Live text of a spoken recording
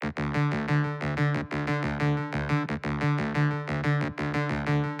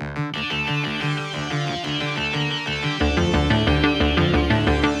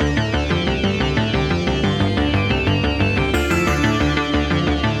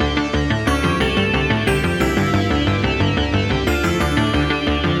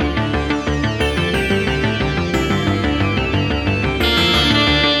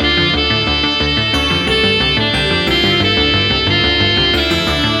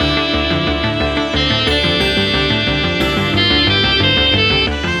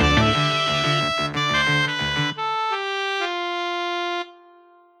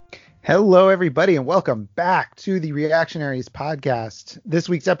Hello, everybody, and welcome back to the Reactionaries podcast. This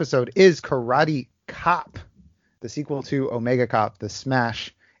week's episode is Karate Cop, the sequel to Omega Cop, the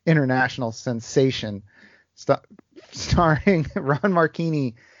smash international sensation, starring Ron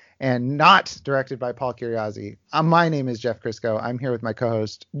Marchini and not directed by Paul Curiozzi. My name is Jeff Crisco. I'm here with my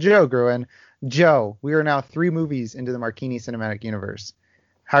co-host, Joe Gruen. Joe, we are now 3 movies into the Marchini Cinematic Universe.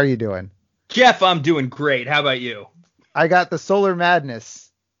 How are you doing? Jeff, I'm doing great. How about you? I got the Solar Madness.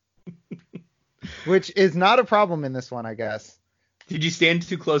 Which is not a problem in this one, I guess. Did you stand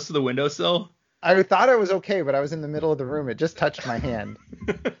too close to the windowsill? I thought I was okay, but I was in the middle of the room. It just touched my hand.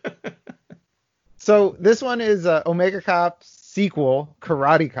 So this one is Omega Cop sequel,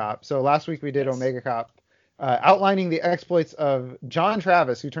 Karate Cop. So last week we did Omega Cop, outlining the exploits of John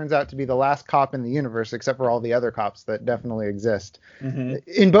Travis, who turns out to be the last cop in the universe, except for all the other cops that definitely exist.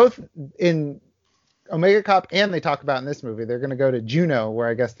 Mm-hmm. In Omega Cop, and they talk about in this movie, they're going to go to Juneau, where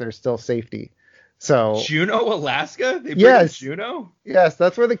I guess there's still safety. So Juneau, Alaska? They bring yes, Juneau? Yes,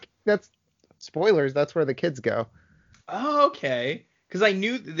 that's spoilers. That's where the kids go. Oh, okay. Because I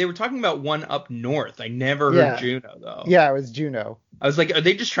knew they were talking about one up north. I never heard Juneau, though. Yeah, it was Juneau. I was like, are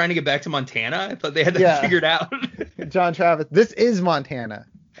they just trying to get back to Montana? I thought they had that figured out. John Travis. This is Montana,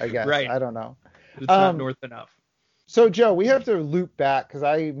 I guess. Right. I don't know. It's not north enough. So, Joe, we have to loop back because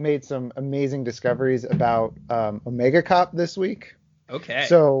I made some amazing discoveries about Omega Cop this week. Okay.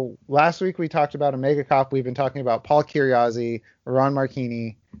 So last week we talked about Omega Cop. We've been talking about Paul Curiozzi, Ron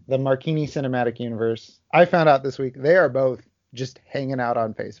Marchini, the Marchini Cinematic Universe. I found out this week they are both just hanging out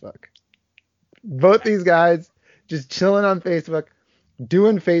on Facebook. Both these guys just chilling on Facebook,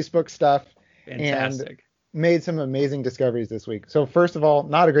 doing Facebook stuff. Fantastic. And made some amazing discoveries this week. So first of all,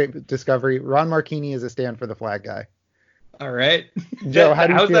 not a great discovery. Ron Marchini is a stand for the flag guy. All right. Joe, how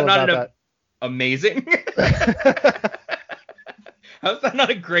do you feel about that? Amazing. How's that not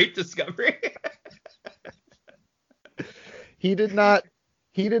a great discovery? He did not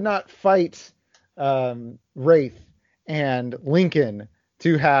fight Wraith and Lincoln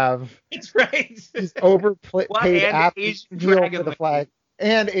to have these overpaid athletes kneel for the flag,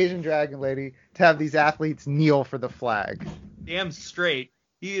 and Asian Dragon Lady to have these athletes kneel for the flag. Damn straight.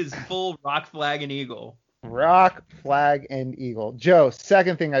 He is full rock, flag, and eagle. Rock, flag, and eagle. Joe,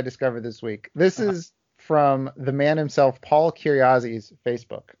 second thing I discovered this week. This is from the man himself, Paul Curiozzi's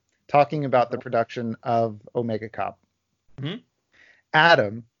Facebook, talking about the production of Omega Cop. Mm-hmm.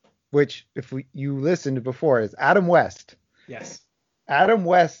 Adam, which if you listened before, is Adam West. Yes. Adam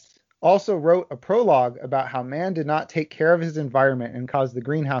West also wrote a prologue about how man did not take care of his environment and caused the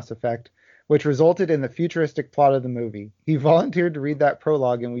greenhouse effect, which resulted in the futuristic plot of the movie. He volunteered to read that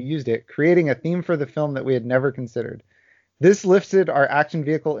prologue and we used it, creating a theme for the film that we had never considered. This lifted our action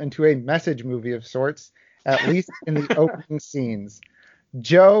vehicle into a message movie of sorts, at least in the opening scenes.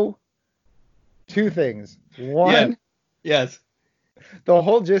 Joe, 2 things. One, yes. The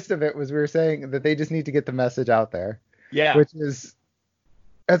whole gist of it was we were saying that they just need to get the message out there. Yeah.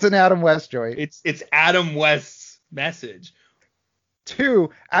 That's an Adam West joint. It's Adam West's message. 2,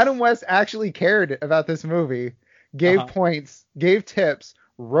 Adam West actually cared about this movie, gave points, gave tips,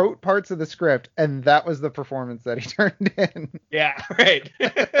 wrote parts of the script, and that was the performance that he turned in. Yeah, right.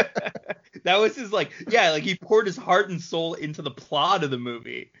 That was his he poured his heart and soul into the plot of the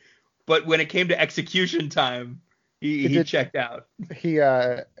movie. But when it came to execution time, he checked out. He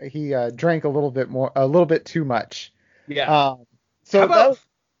drank a little bit too much. Yeah. How about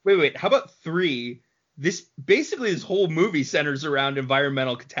 3? This whole movie centers around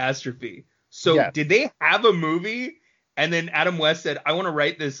environmental catastrophe. So Did they have a movie? And then Adam West said, I want to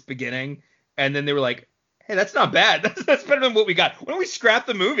write this beginning. And then they were like, hey, that's not bad. That's better than what we got. Why don't we scrap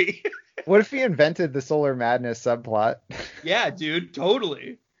the movie? What if he invented the Solar Madness subplot? Yeah, dude,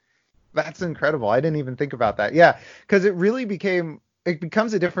 totally. That's incredible. I didn't even think about that. Yeah, because it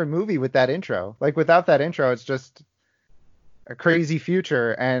becomes a different movie with that intro. Like without that intro, it's just a crazy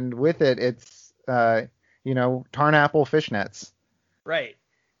future. And with it, it's, tarn apple fishnets. Right.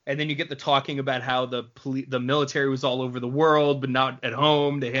 And then you get the talking about how the military was all over the world, but not at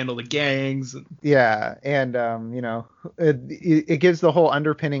home to handle the gangs. Yeah, and it gives the whole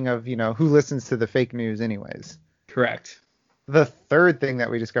underpinning of who listens to the fake news, anyways. Correct. The third thing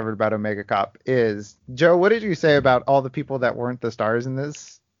that we discovered about Omega Cop is, Joe, what did you say about all the people that weren't the stars in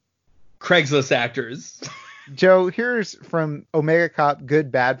this? Craigslist actors. Joe, here's from Omega Cop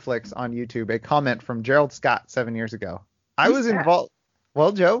Good Bad Flicks on YouTube, a comment from Gerald Scott 7 years ago. I was involved.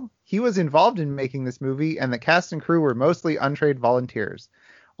 Well, Joe, he was involved in making this movie, and the cast and crew were mostly untrained volunteers.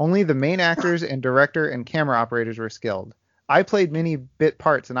 Only the main actors and director and camera operators were skilled. I played many bit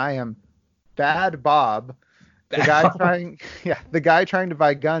parts, and I am Bad Bob, The guy trying to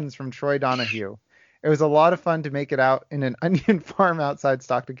buy guns from Troy Donahue. It was a lot of fun to make it out in an onion farm outside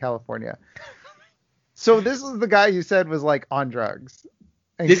Stockton, California. So this was the guy you said was like on drugs.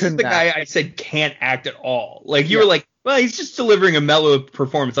 This is the guy I said can't act at all. Like you were like, well, he's just delivering a mellow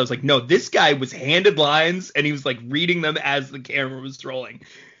performance. I was like, no, this guy was handed lines and he was like reading them as the camera was rolling.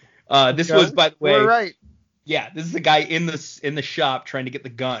 This was, by the way, we're right. Yeah, this is the guy in the shop trying to get the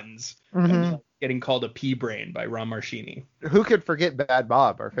guns, and getting called a pea brain by Ron Marchini. Who could forget Bad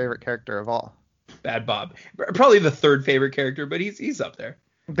Bob, our favorite character of all? Bad Bob, probably the third favorite character, but he's up there.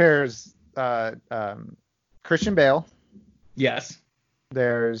 There's Christian Bale. Yes.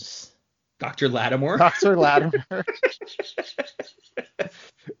 There's Dr. Lattimore. Dr. Lattimore.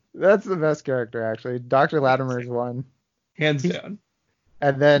 That's the best character, actually. Dr. Lattimore is one. Hands down.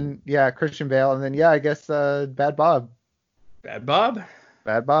 And then, Christian Bale. And then, I guess Bad Bob. Bad Bob?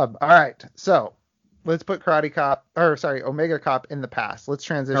 Bad Bob. All right. So let's put Omega Cop in the past. Let's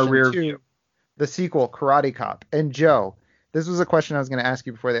transition to the sequel, Karate Cop. And Joe, this was a question I was going to ask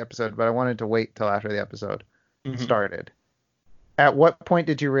you before the episode, but I wanted to wait till after the episode started. At what point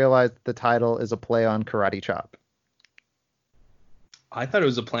did you realize the title is a play on Karate Chop? I thought it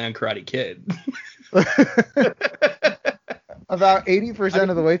was a play on Karate Kid. About 80%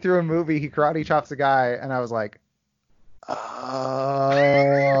 of the way through a movie, he karate chops a guy, and I was like, oh.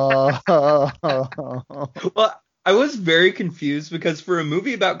 Well, I was very confused because for a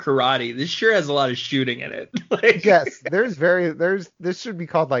movie about karate, this sure has a lot of shooting in it. Yes, this should be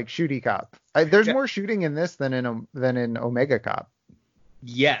called like Shooty Cop. There's more shooting in this than in Omega Cop.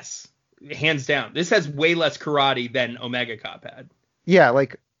 Yes, hands down. This has way less karate than Omega Cop had. Yeah,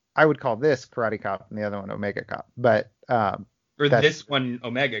 like I would call this Karate Cop and the other one Omega Cop, but this one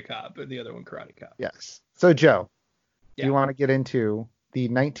Omega Cop and the other one Karate Cop. Yes. So Joe, do you want to get into the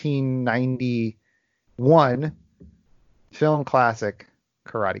 1991 film classic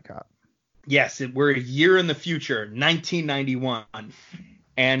Karate Cop? Yes, we're a year in the future, 1991,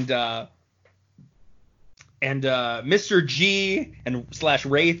 and Mr. G and /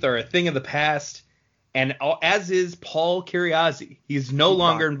 Wraith are a thing of the past, and as is Paul Cariazzi. He's no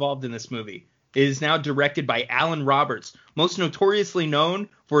longer involved in this movie. It is now directed by Alan Roberts, most notoriously known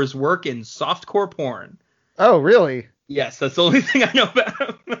for his work in softcore porn. Oh, really? Yes, that's the only thing I know about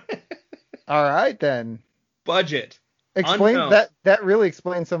him. All right, then. Budget. Explain that. That really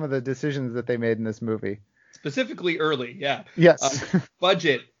explains some of the decisions that they made in this movie. Specifically early, yeah. Yes.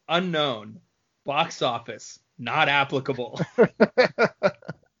 Budget, unknown. Box office, not applicable.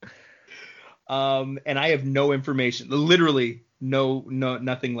 And I have no information. Literally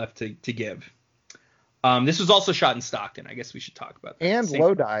nothing left to give. This was also shot in Stockton. I guess we should talk about that. And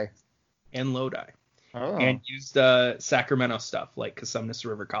Lodi. And Lodi. Oh. And used Sacramento stuff like Cosumnes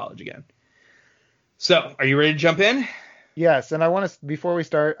River College again. So, are you ready to jump in? Yes, and before we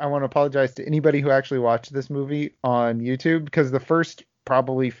start, I want to apologize to anybody who actually watched this movie on YouTube, because the first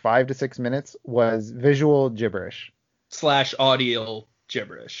probably 5 to 6 minutes was visual gibberish. / audio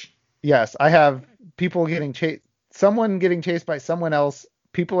gibberish. Yes, I have people getting chased, someone getting chased by someone else.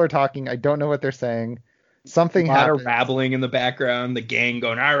 People are talking. I don't know what they're saying. Something happens. A lot of rattling in the background. The gang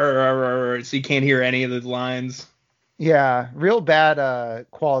going, "Arr, arr, arr, arr," so you can't hear any of the lines. Yeah, real bad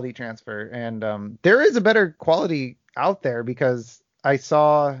quality transfer. And there is a better quality out there, because I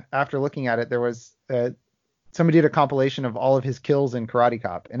saw, after looking at it, there was somebody did a compilation of all of his kills in Karate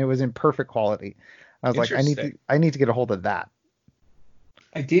Cop, and it was in perfect quality. I was like, I need to get a hold of that.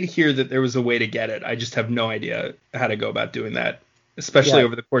 I did hear that there was a way to get it. I just have no idea how to go about doing that, especially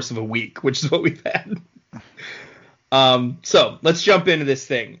over the course of a week, which is what we've had. So let's jump into this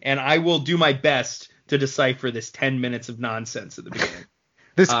thing, and I will do my best to decipher this 10 minutes of nonsense at the beginning.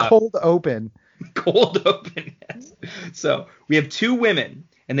 This cold open. Cold open, yes. So we have two women,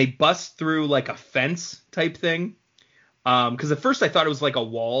 and they bust through like a fence type thing. Because at first I thought it was like a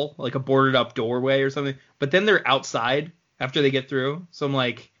wall, like a boarded up doorway or something. But then they're outside after they get through. So I'm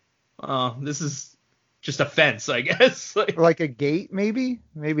like, oh, this is just a fence, I guess. Like a gate, maybe?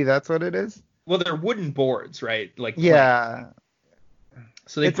 Maybe that's what it is? Well, they're wooden boards, right? Like yeah.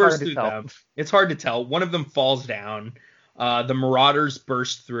 So they burst through them. It's hard to tell. One of them falls down. The marauders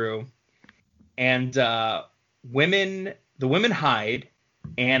burst through. And the women hide.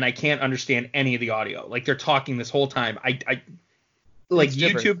 And I can't understand any of the audio. Like, they're talking this whole time.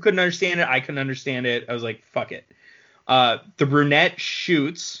 YouTube couldn't understand it. I couldn't understand it. I was like, fuck it. The brunette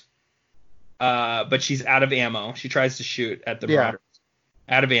shoots, but she's out of ammo. She tries to shoot at the marauders.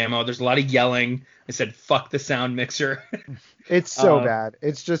 Out of ammo. There's a lot of yelling. I said, fuck the sound mixer. It's so bad.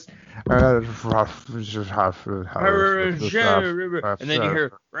 It's just... and then you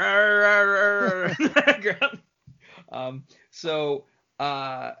hear... in the background. So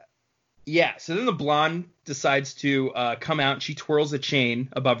then the blonde decides to come out, and she twirls a chain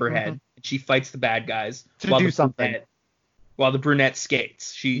above her head, and she fights the bad guys to do something. While the brunette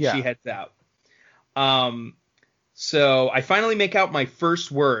skates. She heads out. So I finally make out my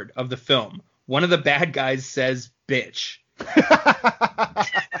first word of the film. One of the bad guys says bitch.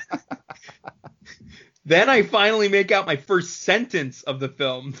 Then I finally make out my first sentence of the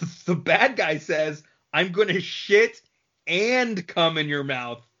film. The bad guy says, I'm going to shit and come in your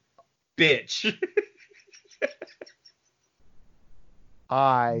mouth, bitch.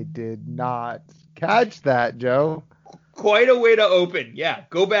 I did not catch that, Joe. Quite a way to open. Yeah,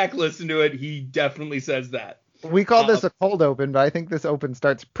 go back, listen to it. He definitely says that. We call this a cold open, but I think this open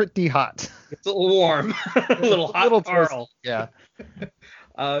starts pretty hot. It's a little warm. A little hot Carl. Yeah.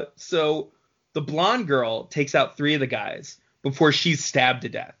 So the blonde girl takes out 3 of the guys before she's stabbed to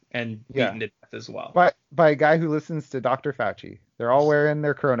death and beaten to death as well. By a guy who listens to Dr. Fauci. They're all wearing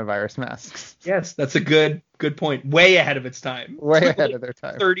their coronavirus masks. Yes, that's a good point. Way ahead of its time. Way ahead of their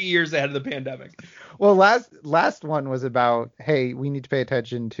time. 30 years ahead of the pandemic. Well, last one was about, hey, we need to pay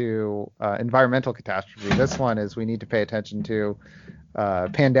attention to environmental catastrophe. This one is we need to pay attention to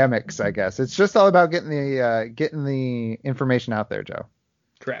pandemics, I guess. It's just all about getting the information out there, Joe.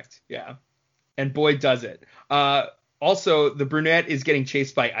 Correct. Yeah. And boy, does it. Also, the brunette is getting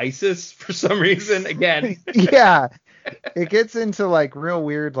chased by ISIS for some reason again. Yeah. It gets into like real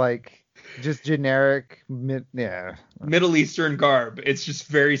weird, like just generic, Middle Eastern garb. It's just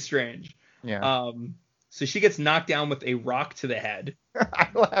very strange. Yeah. So she gets knocked down with a rock to the head. I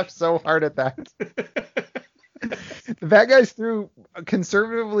laughed so hard at that. The bad guys threw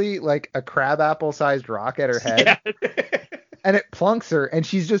conservatively like a crabapple sized rock at her head. Yeah. And it plunks her, and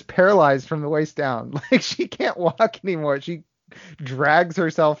she's just paralyzed from the waist down. Like she can't walk anymore. She drags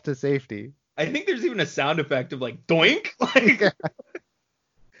herself to safety. I think there's even a sound effect of like doink. Like,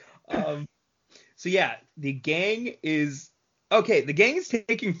 so yeah, the gang is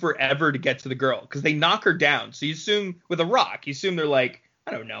taking forever to get to the girl because they knock her down. So you assume with a rock, they're like,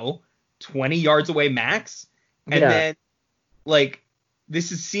 I don't know, 20 yards away max. And then like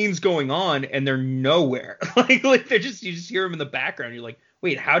this is scenes going on and they're nowhere. like they're just, you just hear them in the background. You're like,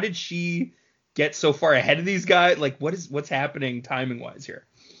 wait, how did she get so far ahead of these guys? Like what's happening timing wise here?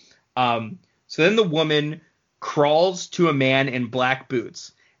 So then the woman crawls to a man in black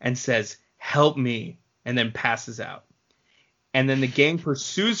boots and says, help me, and then passes out. And then the gang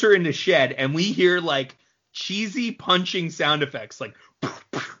pursues her in the shed, and we hear like cheesy punching sound effects, like,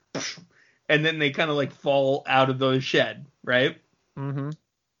 and then they kind of like fall out of the shed, right? Mm-hmm.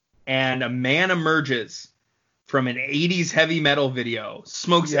 And a man emerges from an 80s heavy metal video,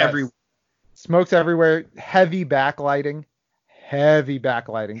 smokes everywhere. Smokes everywhere, heavy backlighting.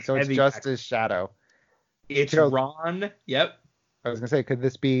 So it's just his shadow. It's Ron. Yep. I was gonna say, could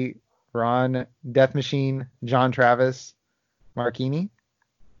this be Ron, Death Machine, John Travis, Marchini?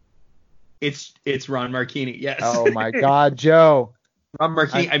 It's Ron Marchini. Yes. Oh my God, Joe. Ron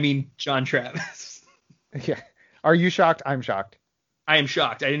Marchini. I mean John Travis. Yeah. Are you shocked? I'm shocked. I am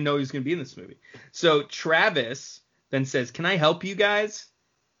shocked. I didn't know he was gonna be in this movie. So Travis then says, "Can I help you guys?"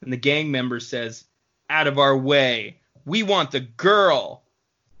 And the gang member says, "Out of our way. We want the girl."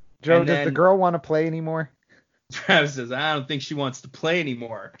 Joe, does the girl want to play anymore? Travis says, "I don't think she wants to play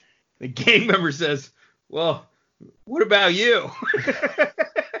anymore." The gang member says, "Well, what about you?"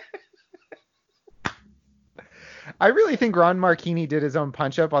 I really think Ron Marchini did his own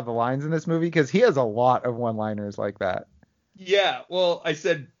punch-up on the lines in this movie because he has a lot of one-liners like that. Yeah, well, I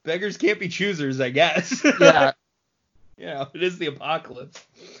said beggars can't be choosers, I guess. Yeah. It is the apocalypse.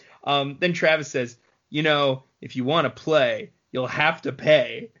 Then Travis says, if you want to play, you'll have to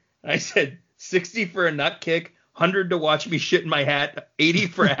pay. And I said, 60 for a nut kick, 100 to watch me shit in my hat, 80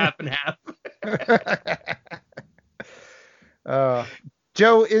 for a half and half.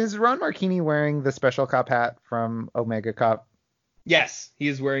 Joe, is Ron Marchini wearing the special cop hat from Omega Cop? Yes, he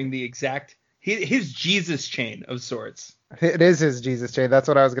is wearing the exact his Jesus chain of sorts. It is his Jesus chain. That's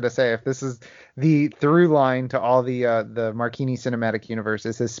what I was going to say. If this is the through line to all the Marchini Cinematic Universe,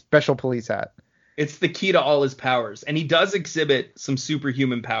 is his special police hat. It's the key to all his powers, and he does exhibit some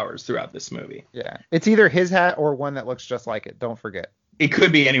superhuman powers throughout this movie. Yeah, it's either his hat or one that looks just like it. Don't forget. It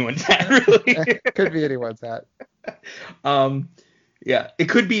could be anyone's hat, really. It could be anyone's hat. Yeah, it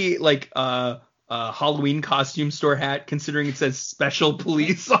could be like a Halloween costume store hat, considering it says special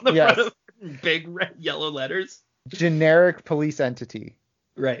police on the front of it, big red yellow letters. Generic police entity.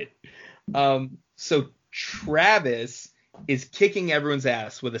 Right. So Travis is kicking everyone's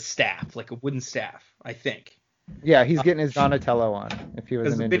ass with a staff, like a wooden staff, I think. Yeah, he's getting his Donatello on. If he was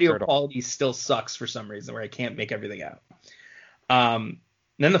because an the Ninja video Turtle. quality still sucks for some reason, where I can't make everything out.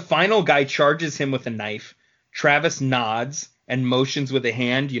 Then the final guy charges him with a knife. Travis nods and motions with a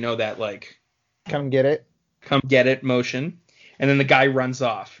hand. You know that like, come get it motion. And then the guy runs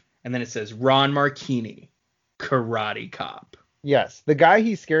off. And then it says Ron Marchini, Karate Cop. Yes, the guy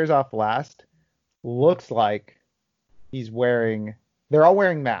he scares off last looks like they're all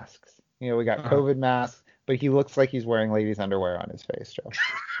wearing masks. You know, we got COVID masks, but he looks like he's wearing ladies' underwear on his face, Joe.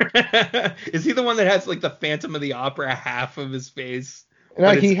 Is he the one that has like the Phantom of the Opera half of his face?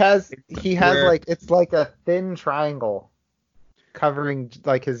 No, he has like, it's like a thin triangle covering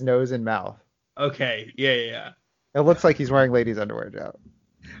like his nose and mouth. Okay, yeah. It looks like he's wearing ladies' underwear, Joe.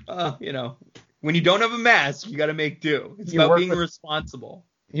 You know, when you don't have a mask, you got to make do. It's about being responsible.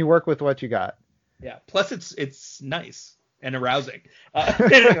 You work with what you got. Yeah. Plus, it's nice and arousing.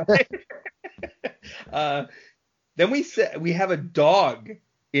 Anyway. Then we have a dog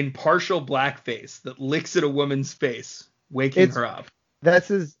in partial blackface that licks at a woman's face, waking her up.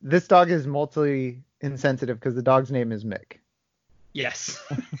 This dog is multi insensitive because the dog's name is Mick. Yes.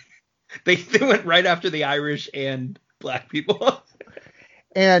 They went right after the Irish and black people.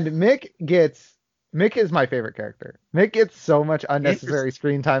 And Mick is my favorite character. Mick gets so much unnecessary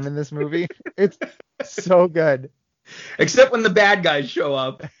screen time in this movie. It's so good. Except when the bad guys show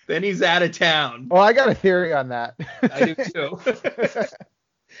up, then he's out of town. Oh, I got a theory on that. I do too.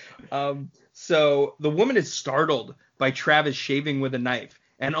 So the woman is startled by Travis shaving with a knife,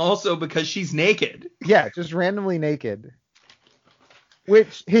 and also because she's naked. Yeah, just randomly naked.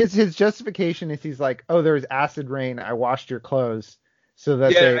 Which his justification is he's like, oh, there was acid rain. I washed your clothes. So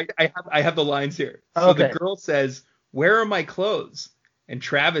that I have the lines here. So okay. The girl says, "Where are my clothes?" And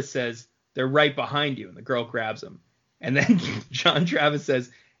Travis says, "They're right behind you." And the girl grabs them. And then John Travis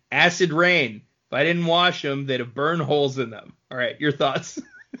says, "Acid rain. If I didn't wash them, they'd have burned holes in them." All right, your thoughts?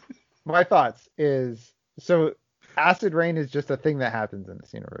 My thoughts is, so acid rain is just a thing that happens in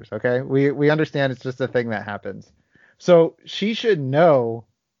this universe, okay? We understand it's just a thing that happens. So she should know,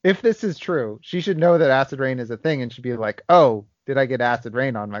 if this is true, she should know that acid rain is a thing and should be like, oh, did I get acid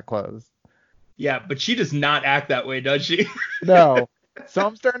rain on my clothes? Yeah, but she does not act that way, does she? No. So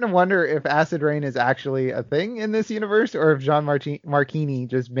I'm starting to wonder if acid rain is actually a thing in this universe, or if John Marchini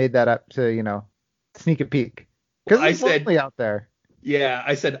just made that up to, sneak a peek. Because it's mostly out there. Yeah,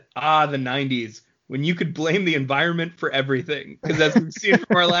 I said, the 90s, when you could blame the environment for everything. Because as we've seen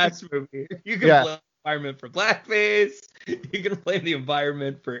from our last movie, you can blame the environment for blackface. You can blame the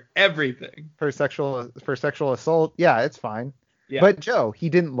environment for everything. For sexual assault. Yeah, it's fine. Yeah. But Joe, he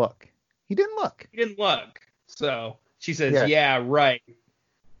didn't look. So she says, yeah right.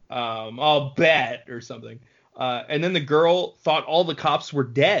 I'll bet, or something. And then the girl thought all the cops were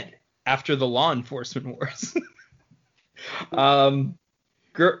dead after the law enforcement wars.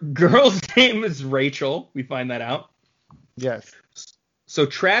 Girl's name is Rachel. We find that out. Yes. So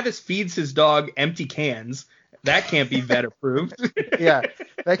Travis feeds his dog empty cans. That can't be vet approved. Yeah,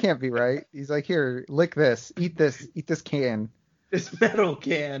 that can't be right. He's like, here, lick this, eat this can. This metal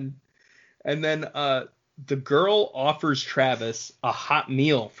can. And then the girl offers Travis a hot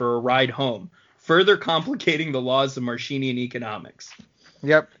meal for a ride home, further complicating the laws of Marchinian economics.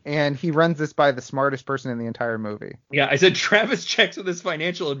 Yep, and he runs this by the smartest person in the entire movie. Yeah, I said Travis checks with his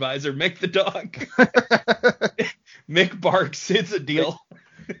financial advisor, Mick the dog. Mick barks, it's a deal.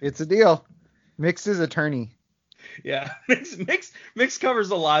 It's a deal. Mick's his attorney. Yeah, Mick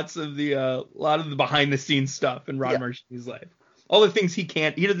covers a lot of the behind the scenes stuff in Ron Marchini's life. All the things he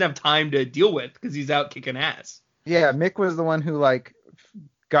doesn't have time to deal with because he's out kicking ass. Yeah, Mick was the one who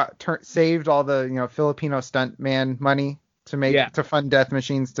saved all the Filipino stuntman money to fund death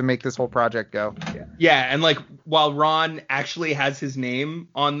machines to make this whole project go. Yeah, and while Ron actually has his name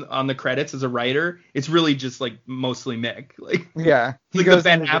on the credits as a writer, it's really just mostly Mick. He goes the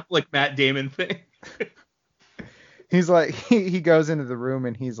Ben Affleck Matt Damon thing. He's like he goes into the room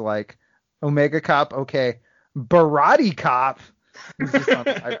and he's like, Omega Cop, okay, Barati Cop. He's just on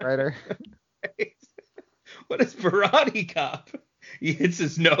the typewriter. Right. What is Barati Cop? He hits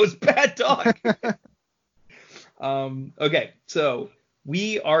his nose, bad dog. Okay, so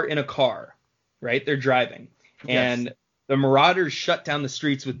we are in a car, right? They're driving, and the Marauders shut down the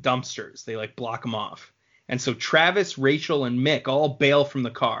streets with dumpsters. They block them off, and so Travis, Rachel, and Mick all bail from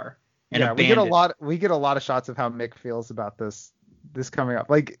the car. And we get a lot of shots of how Mick feels about this coming up.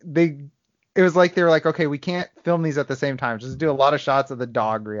 It was like they were like, okay, we can't film these at the same time. Just do a lot of shots of the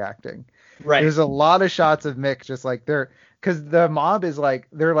dog reacting. Right. There's a lot of shots of Mick just because the mob is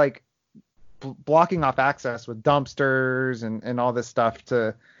they're blocking off access with dumpsters and all this stuff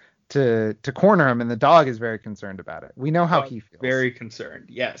to to corner him, and the dog is very concerned about it. We know how he feels. Very concerned,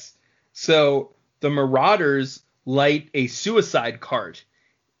 yes. So the Marauders light a suicide cart,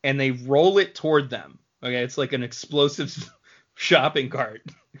 and they roll it toward them. Okay, it's like an explosive shopping cart.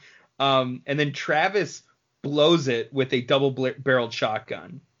 And then Travis blows it with a double-barreled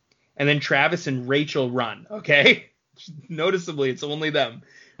shotgun. And then Travis and Rachel run, okay? Noticeably, it's only them.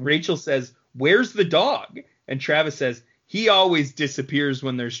 Rachel says, "Where's the dog?" And Travis says, "He always disappears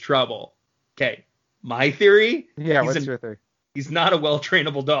when there's trouble." Okay, my theory? Yeah, what's your theory? He's not a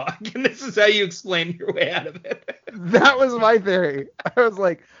well-trainable dog, and this is how you explain your way out of it. That was my theory. I was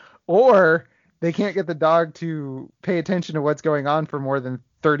like, or they can't get the dog to pay attention to what's going on for more than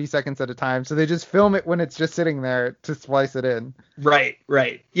 30 seconds at a time, so they just film it when it's just sitting there to splice it in. Right.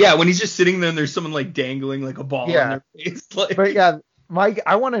 Yeah, when he's just sitting there and there's someone like dangling like a ball in their face. Like... But yeah,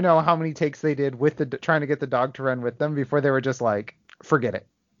 I want to know how many takes they did with trying to get the dog to run with them before they were just like, forget it.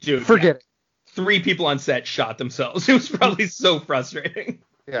 Dude, forget it. 3 people on set shot themselves. It was probably so frustrating.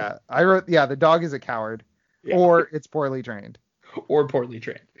 Yeah, I wrote, the dog is a coward, or it's poorly trained.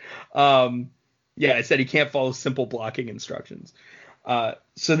 Yeah, I said he can't follow simple blocking instructions.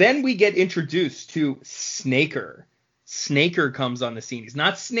 So then we get introduced to Snaker. Snaker comes on the scene. He's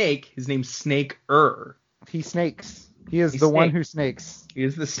not Snake. His name's Snaker. He snakes. He is the one who snakes. He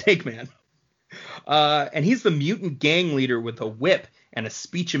is the snake man. And he's the mutant gang leader with a whip and a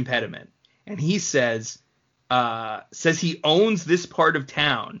speech impediment. And he says he owns this part of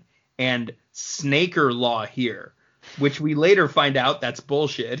town and Snaker law here, which we later find out that's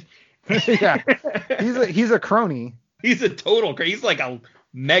bullshit. Yeah, he's a crony. He's a total crony. He's like a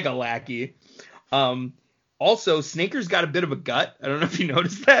mega lackey. Also, Snaker's got a bit of a gut. I don't know if you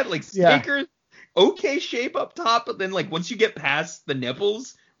noticed that. Like Snaker's okay shape up top, but then like once you get past the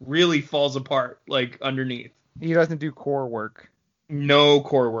nipples, really falls apart like underneath. He doesn't do core work. No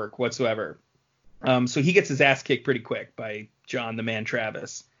core work whatsoever. So he gets his ass kicked pretty quick by John the Man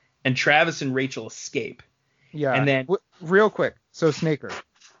Travis. And Travis and Rachel escape. Yeah. And then real quick. So Snaker.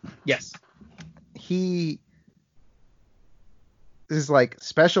 Yes. He is like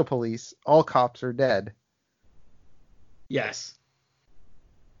special police. All cops are dead. Yes.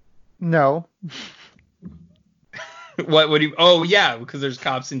 No. What do you... Oh, yeah, because there's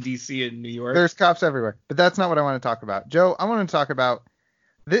cops in D.C. and New York. There's cops everywhere. But that's not what I want to talk about. Joe, I want to talk about...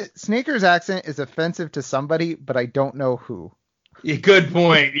 Snaker's accent is offensive to somebody, but I don't know who. Yeah, good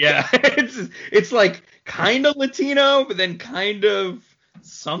point, yeah. It's like kind of Latino, but then kind of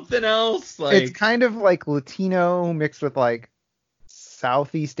something else. Like... It's kind of like Latino mixed with like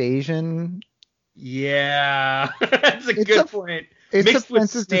Southeast Asian. Yeah, that's a good point. It's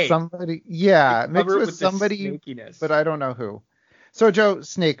offensive to somebody. Yeah, mixed with somebody, but I don't know who. So, Joe,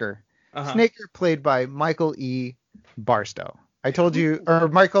 Snaker. Uh-huh. Snaker played by Michael E. Barstow. I told you, or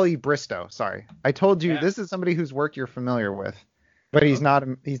Michael E. Bristow, sorry. I told you this is somebody whose work you're familiar with, but he's not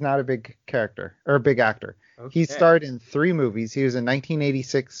a big character, or a big actor. Okay. He starred in 3 movies. He was in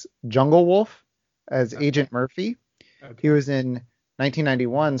 1986 Jungle Wolf as Agent Murphy. Okay. He was in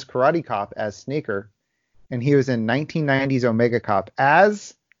 1991's Karate Cop as Snaker. And he was in 1990's Omega Cop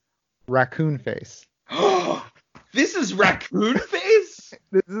as Raccoon Face. This is Raccoon Face?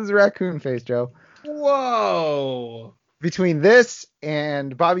 This is Raccoon Face, Joe. Whoa. Between this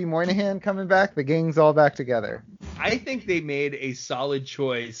and Bobby Moynihan coming back, the gang's all back together. I think they made a solid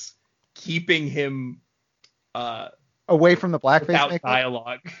choice keeping him away from the blackface without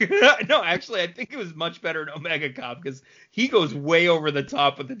dialogue. No, actually, I think it was much better in Omega Cop because he goes way over the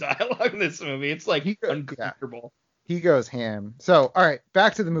top with the dialogue in this movie. It's like uncomfortable. Yeah. He goes ham. So, all right,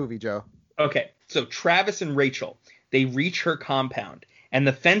 back to the movie, Joe. Okay, so Travis and Rachel, they reach her compound, and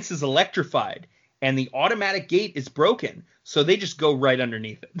the fence is electrified, and the automatic gate is broken, so they just go right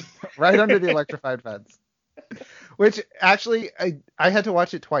underneath it. Right under the electrified fence. Which actually, I had to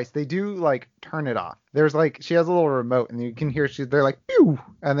watch it twice. They do like turn it off. There's like, she has a little remote and you can hear they're like, pew,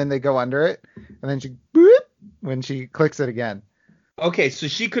 and then they go under it, and then she boop when she clicks it again. Okay, so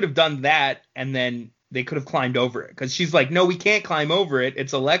she could have done that, and then they could have climbed over it, because she's like, no, we can't climb over it.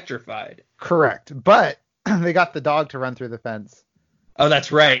 It's electrified. Correct, but they got the dog to run through the fence. Oh,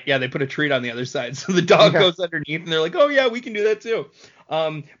 that's right. Yeah, they put a treat on the other side, so the dog goes underneath, and they're like, oh yeah, we can do that too.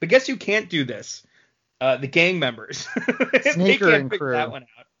 But guess who can't do this? The gang members. Snaker and crew. That one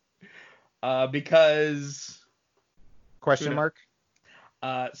out. Because... Question mark?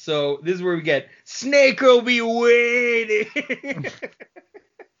 So this is where we get, Snake will be waiting.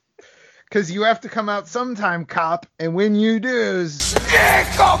 Because you have to come out sometime, cop, and when you do...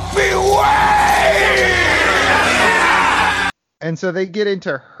 Snake will be waiting! And so they get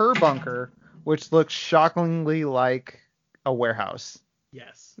into her bunker, which looks shockingly like a warehouse.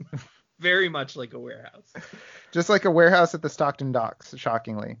 Yes. Very much like a warehouse. Just like a warehouse at the Stockton docks,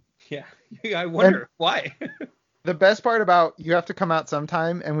 shockingly. Yeah. I wonder why. The best part about you have to come out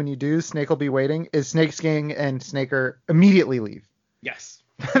sometime, and when you do, Snake will be waiting, is Snake's gang and Snaker immediately leave. Yes.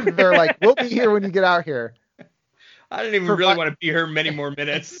 They're like, we'll be here when you get out here. I don't even really want to be here many more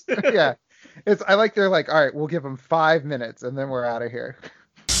minutes. Yeah. They're like, all right, we'll give them 5 minutes, and then we're out of here.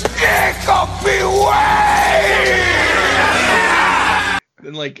 Snake up away!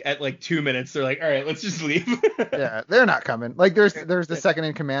 Then at 2 minutes, they're like, all right, let's just leave. Yeah, they're not coming. Like there's the second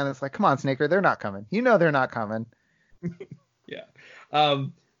in command that's like, come on, Snaker, they're not coming. You know they're not coming. Yeah.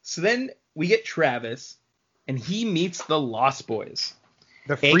 So then we get Travis, and he meets the Lost Boys,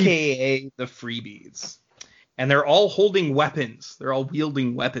 aka the Freebies, and they're all holding weapons. They're all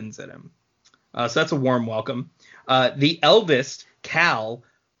wielding weapons at him. So that's a warm welcome. The eldest, Cal,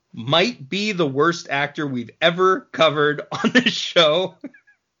 might be the worst actor we've ever covered on this show.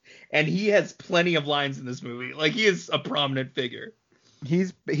 And he has plenty of lines in this movie. Like, he is a prominent figure.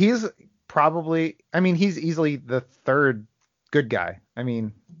 He's probably, I mean, he's easily the third good guy. I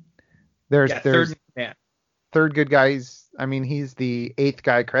mean, there's third good guy. He's the 8th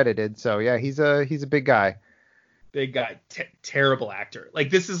guy credited. So yeah, he's a big guy. Big guy. Terrible actor. Like,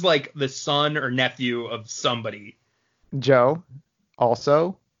 this is like the son or nephew of somebody. Joe,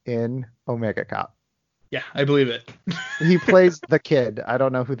 also in Omega Cop. Yeah, I believe it. He plays the kid. I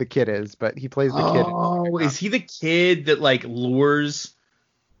don't know who the kid is, but he plays the kid. Oh, is he the kid that like lures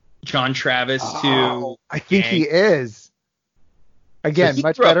John Travis to? I think he is. Again,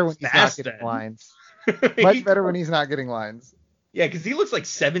 much better when he's not getting lines. Much better when he's not getting lines. Yeah, because he looks like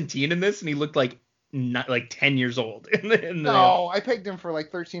 17 in this, and he looked like not like 10 years old. No, I pegged him for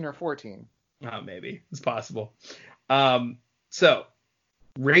like 13 or 14. Oh, maybe it's possible. So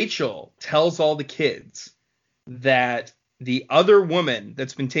Rachel tells all the kids that the other woman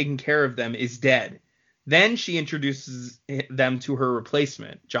that's been taking care of them is dead. Then she introduces them to her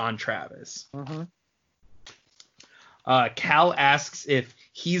replacement, John Travis. Mm-hmm. Cal asks if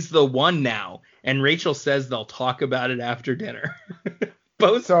he's the one now, and Rachel says they'll talk about it after dinner.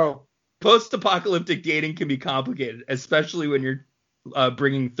 Post-apocalyptic dating can be complicated, especially when you're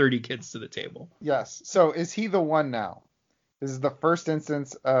bringing 30 kids to the table. Yes. So is he the one now? This is the first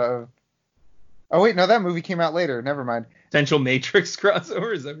instance of... Oh, wait, no, that movie came out later. Never mind. Potential Matrix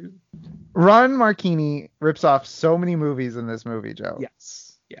crossover? Is that... Ron Marchini rips off so many movies in this movie, Joe.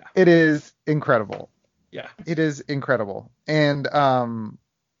 Yes. Yeah. It is incredible. Yeah. It is incredible. And,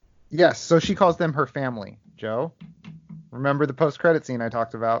 yes, so she calls them her family, Joe. Remember the post-credit scene I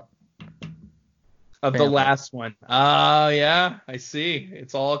talked about? Of family. The last one. Yeah, I see.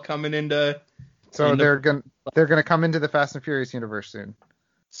 It's all coming into... So they're gonna come into the Fast and Furious universe soon.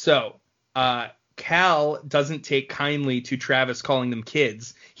 So, Cal doesn't take kindly to Travis calling them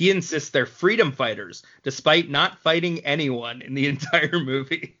kids. He insists they're freedom fighters, despite not fighting anyone in the entire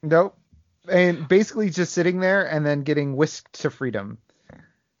movie. Nope. And basically just sitting there and then getting whisked to freedom.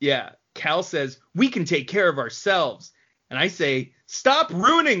 Yeah. Cal says, we can take care of ourselves. And I say, stop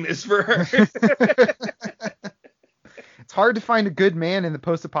ruining this for her. It's hard to find a good man in the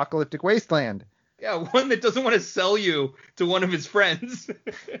post-apocalyptic wasteland. Yeah, one that doesn't want to sell you to one of his friends.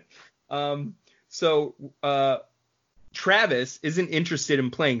 So Travis isn't interested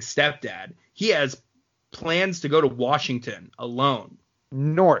in playing stepdad. He has plans to go to Washington alone.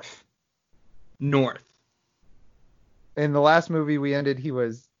 North. In the last movie we ended, he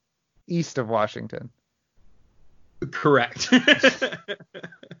was east of Washington. Correct.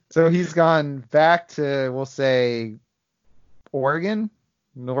 So he's gone back to, we'll say, Oregon?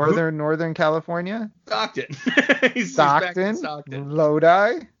 Northern California? Stockton. Stockton.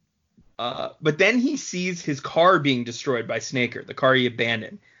 Lodi. But then he sees his car being destroyed by Snaker, the car he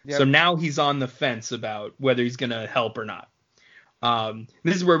abandoned. Yep. So now he's on the fence about whether he's going to help or not.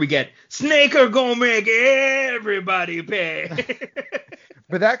 This is where we get Snaker gonna make everybody pay.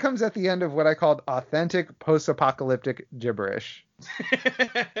 But that comes at the end of what I called authentic post-apocalyptic gibberish.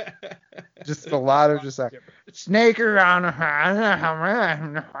 Just a lot of just like Snaker on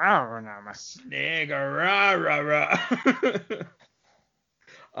Snaker rah rah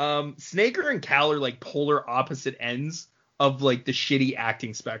rah. Snaker and Cal are like polar opposite ends of like the shitty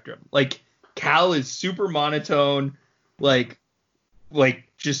acting spectrum. Like Cal is super monotone, like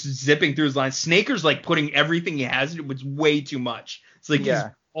just zipping through his lines. Snaker's like putting everything he has into it, was way too much. It's like he's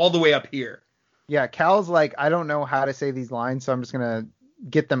all the way up here. Yeah, Cal's like, I don't know how to say these lines, so I'm just gonna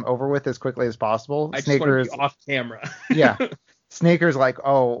get them over with as quickly as possible. I just want to be off camera. Yeah, Snaker's like,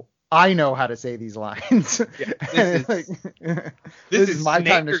 oh, I know how to say these lines. Yeah, this is my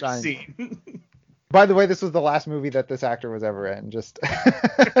time to shine. Scene. By the way, this was the last movie that this actor was ever in. Just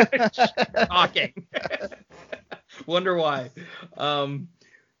shocking. Wonder why.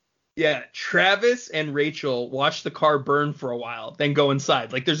 Yeah, Travis and Rachel watch the car burn for a while, then go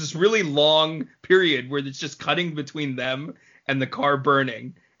inside. Like, there's this really long period where it's just cutting between them and the car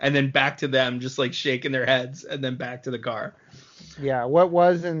burning, and then back to them just like shaking their heads, and then back to the car. Yeah, what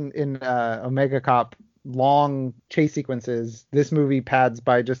was in Omega Cop long chase sequences, this movie pads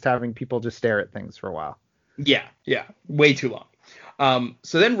by just having people just stare at things for a while. Yeah, way too long.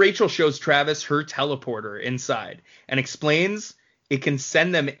 So then Rachel shows Travis her teleporter inside and explains it can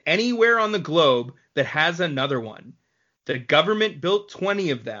send them anywhere on the globe that has another one. The government built 20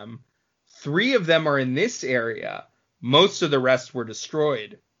 of them. 3 of them are in this area. Most of the rest were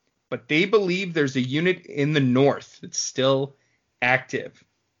destroyed. But they believe there's a unit in the north that's still active.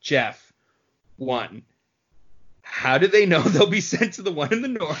 Jeff, 1. How do they know they'll be sent to the one in the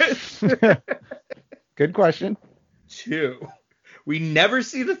north? Good question. 2. We never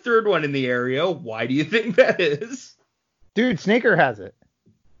see the 3rd one in the area. Why do you think that is? Dude, Snaker has it.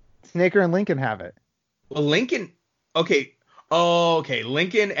 Snaker and Lincoln have it. Well, Lincoln. Okay. Oh, okay.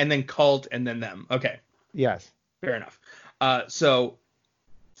 Lincoln and then Cult and then them. Okay. Yes. Fair enough. So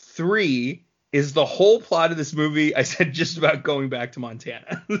 3 is the whole plot of this movie. I said just about going back to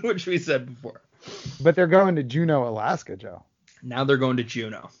Montana, which we said before. But they're going to Juneau, Alaska, Joe. Now they're going to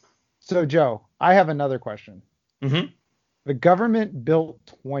Juneau. So, Joe, I have another question. Mm-hmm. The government built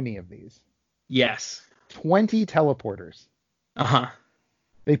 20 of these. Yes. 20 teleporters. Uh-huh.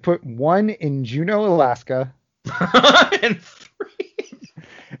 They put 1 in Juneau, Alaska. And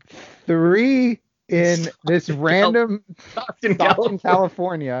 3 in this random Stockton,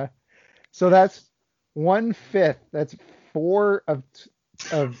 California. So that's 1/5. That's 4 of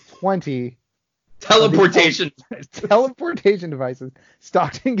 20 teleportation devices.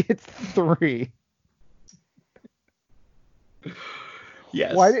 Stockton gets 3.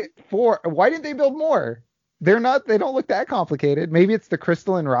 Yes. Why didn't they build more? They don't look that complicated. Maybe it's the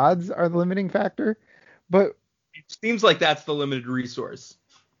crystalline rods are the limiting factor, but it seems like that's the limited resource.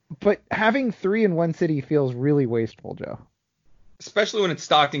 But having 3 in one city feels really wasteful, Joe. Especially when it's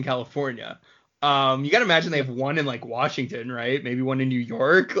Stockton, California. You got to imagine they have 1 in like Washington, right? Maybe 1 in New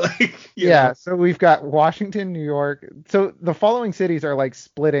York. Yeah. So we've got Washington, New York. So the following cities are like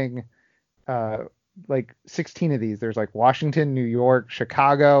splitting, like 16 of these. There's like Washington, New York,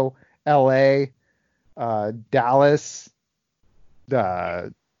 Chicago, L.A., Dallas,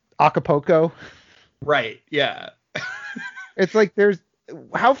 Acapulco. Right. Yeah. It's like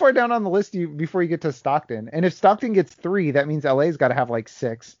how far down on the list before you get to Stockton? And if Stockton gets 3, that means LA's got to have like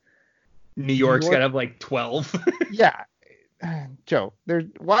 6. New York's got to have like 12. Yeah. Joe,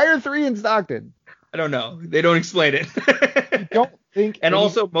 why are 3 in Stockton? I don't know. They don't explain it. I don't think. And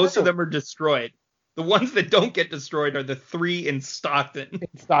also, most of them are destroyed. The ones that don't get destroyed are the 3 in Stockton.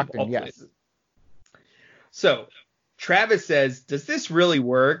 In Stockton, yes. Places. So Travis says, "Does this really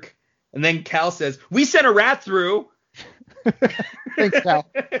work?" And then Cal says, "We sent a rat through." Thanks, Cal.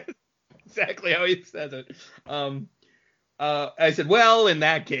 Exactly how he says it. I said, well, in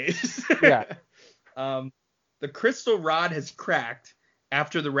that case. Yeah. The crystal rod has cracked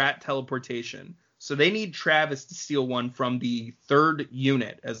after the rat teleportation. So they need Travis to steal one from the 3rd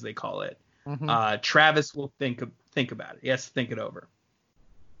unit, as they call it. Mm-hmm. Travis will think about it. He has to think it over.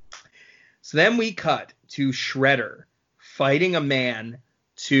 So then we cut to Shredder fighting a man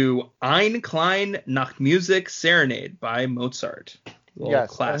to Ein klein Nachtmusik Serenade by Mozart. A little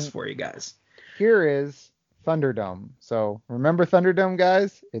class for you guys. Here is Thunderdome. So remember Thunderdome,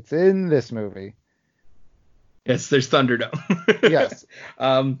 guys? It's in this movie. Yes, there's Thunderdome. Yes.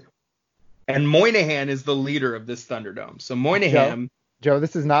 And Moynihan is the leader of this Thunderdome. So Moynihan... Joe,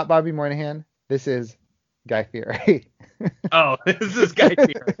 this is not Bobby Moynihan. This is Guy Fieri. Oh, this is Guy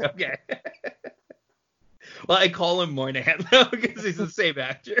Fieri. Okay. Well, I call him Moynihan, though, because he's the same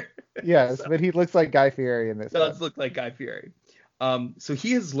actor. Yes, so, but he looks like Guy Fieri in this. Does look like Guy Fieri. So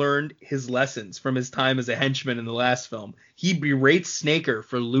he has learned his lessons from his time as a henchman in the last film. He berates Snaker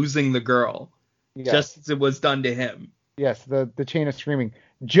for losing the girl, just as it was done to him. Yes, the chain of screaming.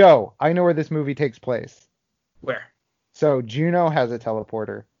 Joe, I know where this movie takes place. Where? So Juneau has a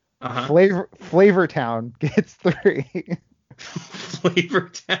teleporter. Uh-huh. Flavor Town gets 3. Flavor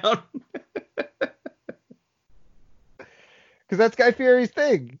Town? Because that's Guy Fieri's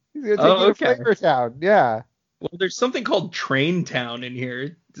thing. He's going to take you to Flavor Town. Yeah. Well, there's something called Train Town in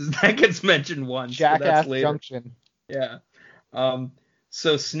here. That gets mentioned once. Jackass Junction. Yeah.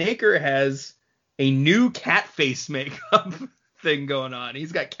 So Snaker has a new cat face makeup thing going on.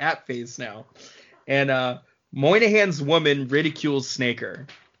 He's got cat face now. And Moynihan's woman ridicules Snaker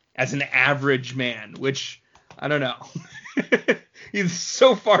as an average man, which I don't know. He's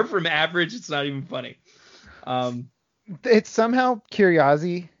so far from average, it's not even funny. It's somehow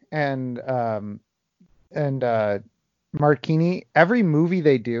Curiosity and Marchini. Every movie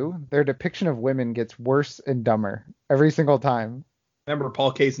they do, their depiction of women gets worse and dumber every single time. Remember,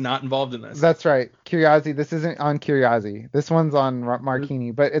 Paul Kaye's not involved in this. That's right. Curiosity. This isn't on Curiosity. This one's on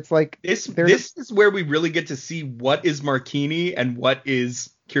Marchini. But it's like this is where we really get to see what is Marchini and what is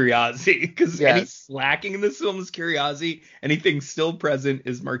Curiosity. Because any slacking in this film is Curiosity. Anything still present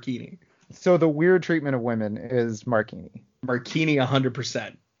is Marchini. So the weird treatment of women is Marchini. Marchini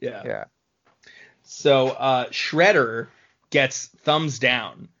 100%. Yeah. Yeah. So Shredder gets thumbs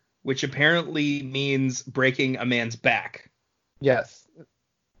down, which apparently means breaking a man's back. Yes.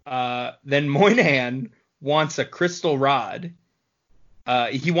 Then Moynihan wants a crystal rod.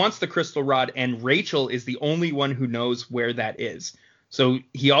 He wants the crystal rod, and Rachel is the only one who knows where that is. So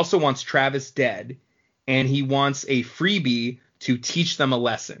he also wants Travis dead, and he wants a freebie to teach them a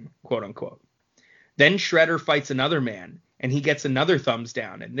lesson, quote unquote. Then Shredder fights another man, and he gets another thumbs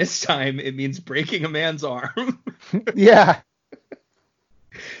down, and this time it means breaking a man's arm. Yeah.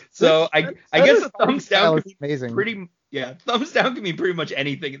 So I guess a thumbs down is amazing. Thumbs down can mean pretty much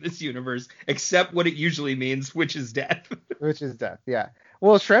anything in this universe except what it usually means, which is death. Which is death, yeah.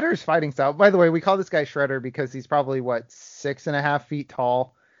 Well, Shredder's fighting style. By the way, we call this guy Shredder because he's probably 6.5 feet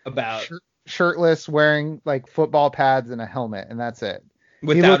tall, about shirtless, wearing like football pads and a helmet, and that's it.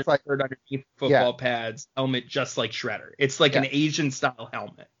 Without a shirt underneath, football pads, helmet, just like Shredder. It's like an Asian style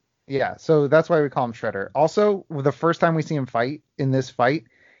helmet. Yeah, so that's why we call him Shredder. Also, the first time we see him fight in this fight,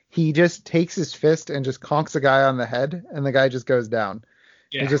 he just takes his fist and just conks a guy on the head, and the guy just goes down.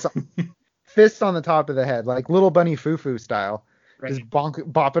 Yeah. He just fist on the top of the head, like Little Bunny Foo-Foo style. Right. Just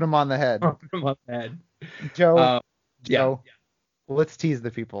bopping him on the head. Bopping him on the head. Joe, let's tease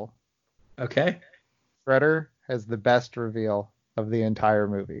the people. Okay. Shredder has the best reveal of the entire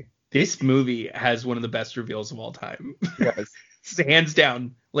movie. This movie has one of the best reveals of all time. Yes. Hands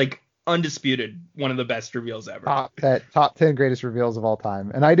down, like undisputed, one of the best reveals ever. Top 10 greatest reveals of all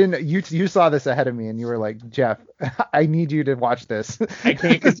time. And I didn't. You saw this ahead of me, and you were like, Jeff, I need you to watch this. I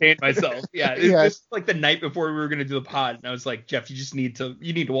can't contain myself. Yeah, this was like the night before we were gonna do the pod, and I was like, Jeff, you need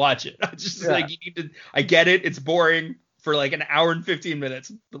to watch it. I was just like, you need to. I get it. It's boring for like an hour and 15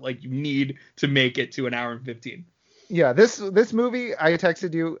 minutes, but like you need to make it to an hour and 15. Yeah, this movie, I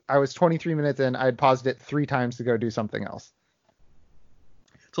texted you. I was 23 minutes in. I had paused it 3 times to go do something else.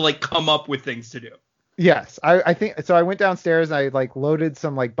 To like come up with things to do. Yes, I think so. I went downstairs and I like loaded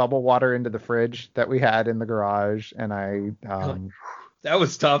some like bubble water into the fridge that we had in the garage, and I that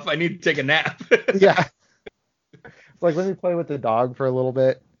was tough. I need to take a nap. Yeah. It's like, let me play with the dog for a little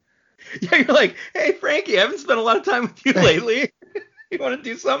bit. Yeah, you're like, hey Frankie, I haven't spent a lot of time with you lately. You want to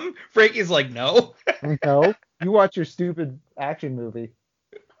do something? Frankie's like, no. No, you watch your stupid action movie.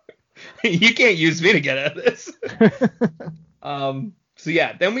 You can't use me to get out of this. So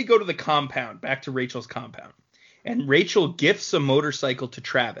yeah, then we go to the compound, back to Rachel's compound. And Rachel gifts a motorcycle to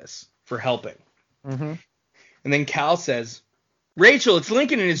Travis for helping. Mm-hmm. And then Cal says, Rachel, it's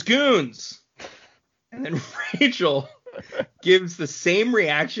Lincoln and his goons. And then Rachel gives the same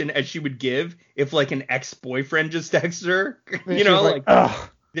reaction as she would give if like an ex-boyfriend just texted her. You know, like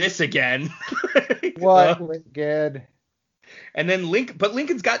this again. What, Lincoln? And then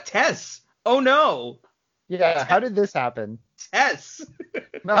Lincoln's got Tess. Oh no. Yeah, how did this happen? Tess.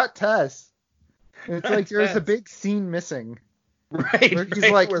 Not Tess. It's like there's a big scene missing. Right.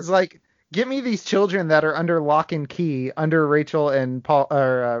 He's like, get me these children that are under lock and key under Rachel and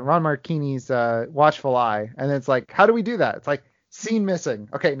Ron Marchini's watchful eye. And it's like, how do we do that? It's like, scene missing.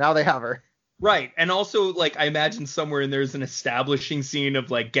 Okay, now they have her. Right. And also, like, I imagine somewhere in there's an establishing scene of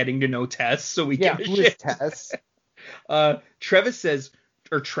like getting to know Tess, so we give a shit. Tess. Travis says,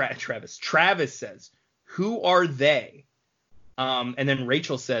 who are they? And then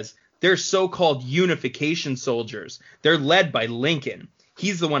Rachel says, they're so-called unification soldiers. They're led by Lincoln.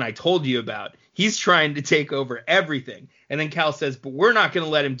 He's the one I told you about. He's trying to take over everything. And then Cal says, but we're not going to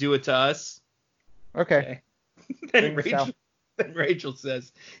let him do it to us. Okay. Then Rachel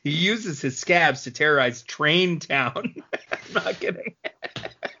says, he uses his scabs to terrorize Train Town. I'm not kidding.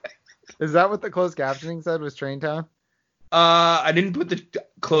 Is that what the closed captioning said, was Train Town? I didn't put the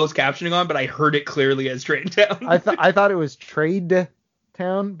closed captioning on, but I heard it clearly as Train Town. I thought it was Trade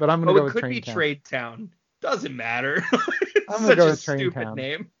Town, but I'm going to go with Train Town. It could be Trade Town. Doesn't matter. I'm going to go with Train stupid Town.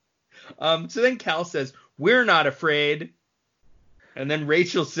 Name. So then Cal says, we're not afraid. And then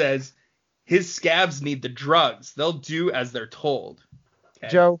Rachel says, his scabs need the drugs. They'll do as they're told. Okay.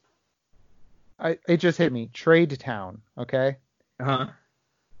 Joe, it just hit me. Trade Town, okay? Uh-huh.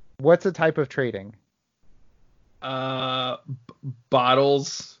 What's a type of trading? Bottles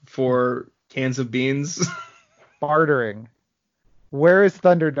for cans of beans. Bartering. Where is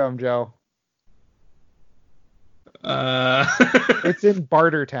Thunderdome, Joe? It's in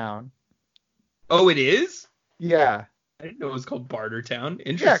Bartertown. Oh, it is? Yeah. I didn't know it was called Bartertown.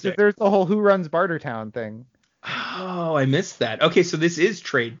 Interesting. Yeah, because there's the whole Who Runs Bartertown thing. Oh, I missed that. Okay, so this is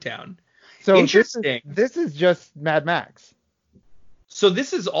Trade Town. So interesting. This is just Mad Max. So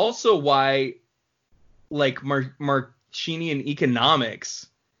this is also why, like, Marchinian economics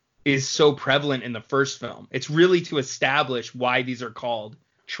is so prevalent in the first film. It's really to establish why these are called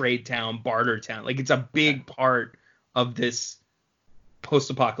Trade Town, Barter Town. Like, it's a big part of this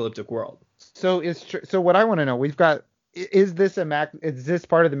post-apocalyptic world. So what I want to know, is this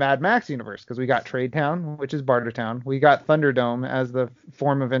part of the Mad Max universe? Because we got Trade Town, which is Barter Town. We got Thunderdome as the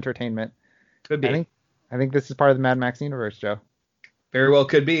form of entertainment. Could be. I think this is part of the Mad Max universe, Joe. Very well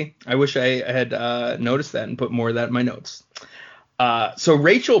could be. I wish I had noticed that and put more of that in my notes. So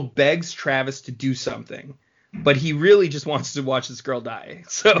Rachel begs Travis to do something, but he really just wants to watch this girl die.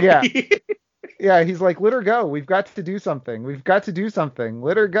 So yeah. Yeah, he's like, let her go. We've got to do something. We've got to do something.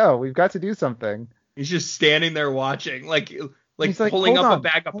 Let her go. We've got to do something. He's just standing there watching, like like pulling up a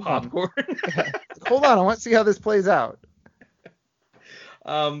bag of popcorn. Yeah. Hold on, I want to see how this plays out.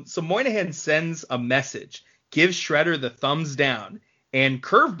 So Moynihan sends a message, gives Shredder the thumbs down, and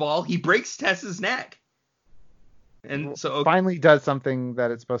curveball, he breaks Tess's neck. And so finally does something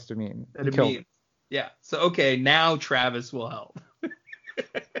that it's supposed to mean. That it means. Yeah. So okay, now Travis will help.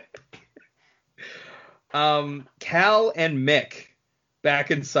 Cal and Mick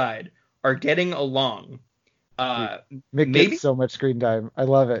back inside are getting along. Mick gets so much screen time. I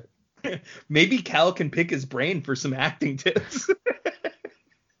love it. Maybe Cal can pick his brain for some acting tips.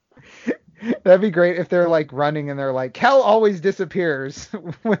 That'd be great if they're like running and they're like, Cal always disappears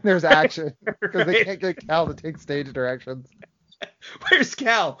when there's action because they can't get Cal to take stage directions. Where's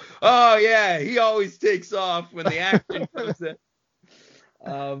Cal? Oh yeah, he always takes off when the action comes in.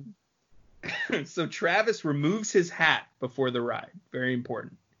 So Travis removes his hat before the ride. Very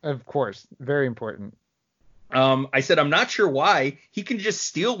important. Of course, very important. I said I'm not sure why. He can just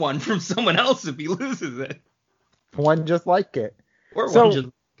steal one from someone else if he loses it. One just like it. Or one just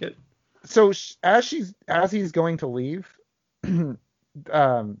like it. So as he's going to leave,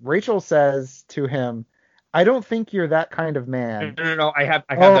 Rachel says to him, "I don't think you're that kind of man." No. I have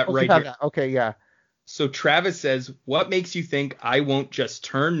that right here. That. Okay, yeah. So Travis says, "What makes you think I won't just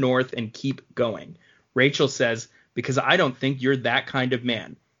turn north and keep going?" Rachel says, "Because I don't think you're that kind of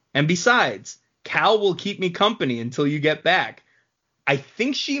man. And besides, Cal will keep me company until you get back." I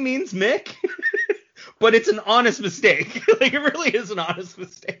think she means Mick, but it's an honest mistake. Like, it really is an honest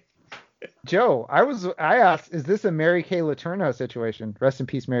mistake. Joe, I asked, is this a Mary Kay Letourneau situation? Rest in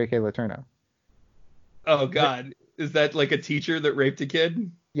peace, Mary Kay Letourneau. Oh God, is that like a teacher that raped a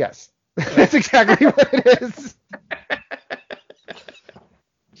kid? Yes, that's exactly what it is.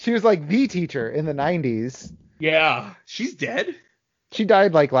 She was like the teacher in the 90s. Yeah, she's dead. She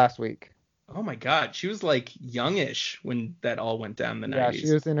died like last week. Oh my God, she was like youngish when that all went down in the 90s. Yeah,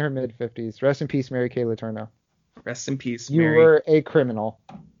 she was in her mid 50s. Rest in peace, Mary Kay Letourneau. Rest in peace, You Mary. were a criminal.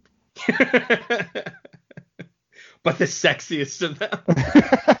 But the sexiest of them.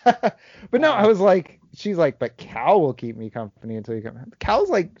 But no, I was like, she's like, but Cal will keep me company until you come. Cal's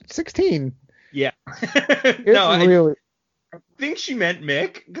like 16. Yeah. Really. I think she meant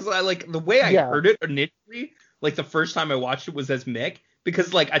Mick, because I like the way I heard it initially, like the first time I watched it was as Mick,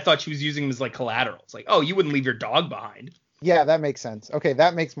 because like I thought she was using him as like collateral. It's like, oh, you wouldn't leave your dog behind. Yeah, that makes sense. Okay,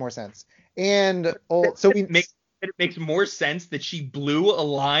 that makes more sense. And so it makes more sense that she blew a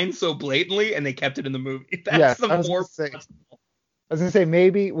line so blatantly and they kept it in the movie. That's the more possible. I was going to say,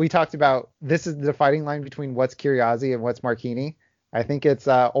 maybe we talked about this is the dividing line between what's Curiosity and what's Marchini. I think it's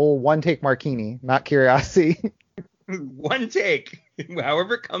one take Marchini, not Curiosity. One take.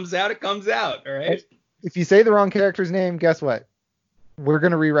 However it comes out, it comes out. All right. If you say the wrong character's name, guess what? We're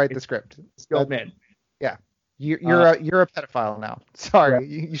going to rewrite the script. Man. Yeah. You're a pedophile now. Sorry.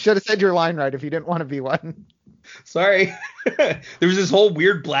 Yeah. You should have said your line right if you didn't want to be one. Sorry. There was this whole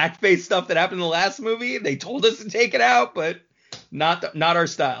weird blackface stuff that happened in the last movie. They told us to take it out, but not our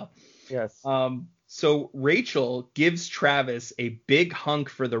style. Yes. So Rachel gives Travis a big hunk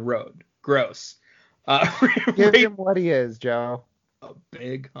for the road. Gross. Give him what he is, Joe. A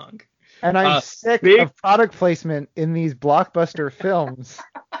big hunk. And I'm sick of product placement in these blockbuster films.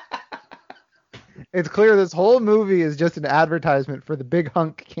 It's clear this whole movie is just an advertisement for the Big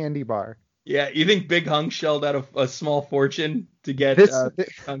Hunk candy bar. Yeah, you think Big Hunk shelled out a small fortune to get Big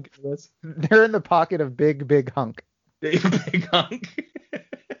Hunk for this? They're in the pocket of Big Hunk. Big Hunk.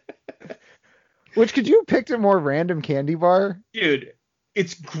 Which, could you have picked a more random candy bar? Dude,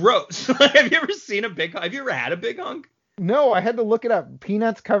 it's gross. Have you ever seen have you ever had a big hunk? No, I had to look it up.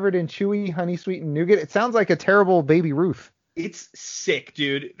 Peanuts covered in chewy, honey sweetened nougat. It sounds like a terrible Baby Ruth. It's sick,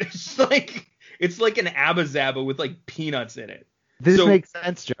 dude. It's like an Abba Zaba with like peanuts in it. This makes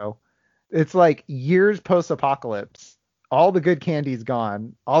sense, Joe. It's like years post-apocalypse. All the good candy's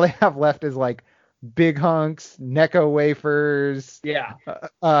gone. All they have left is like big hunks, Necco wafers. Yeah.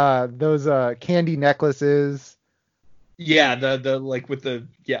 Those candy necklaces. Yeah, the like with the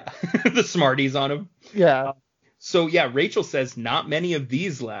the Smarties on them. Yeah. So yeah, Rachel says not many of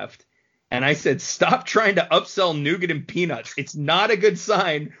these left. And I said, stop trying to upsell nougat and peanuts. It's not a good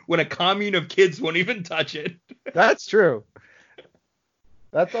sign when a commune of kids won't even touch it. That's true.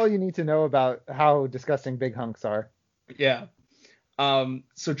 That's all you need to know about how disgusting big hunks are. Yeah.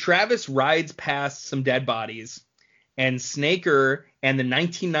 So Travis rides past some dead bodies, and Snaker and the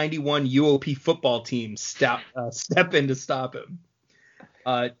 1991 UOP football team step in to stop him.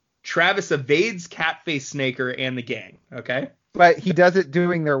 Travis evades Catface Snaker and the gang. Okay. But he does it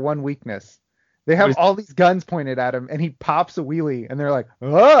doing their one weakness. They have all these guns pointed at him, and he pops a wheelie, and they're like,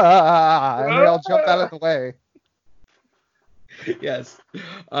 ah, and they all jump out of the way. Yes.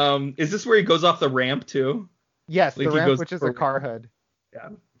 Is this where he goes off the ramp too? Yes, like the ramp, which is a car hood.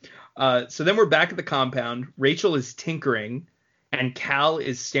 Yeah. So then we're back at the compound. Rachel is tinkering, and Cal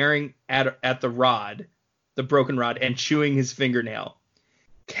is staring at the rod, the broken rod, and chewing his fingernail.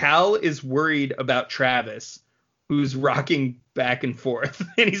 Cal is worried about Travis, who's rocking back and forth,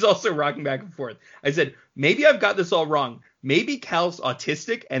 and he's also rocking back and forth. I said, maybe I've got this all wrong. Maybe Cal's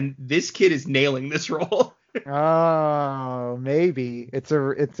autistic, and this kid is nailing this role. Oh, maybe it's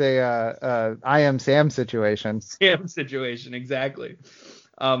a I Am Sam situation. Sam situation, exactly.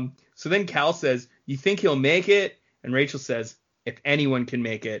 So then Cal says, "You think he'll make it?" And Rachel says, "If anyone can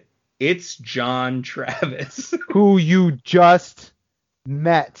make it, it's John Travis." Who you just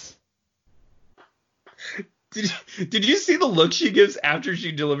met. Did you see the look she gives after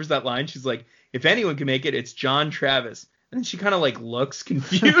she delivers that line? She's like, "If anyone can make it, it's John Travis." And then she kind of like looks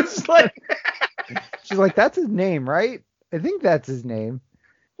confused, like she's like, "That's his name, right? I think that's his name."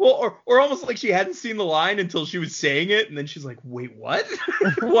 Well, or almost like she hadn't seen the line until she was saying it, and then she's like, "Wait, what?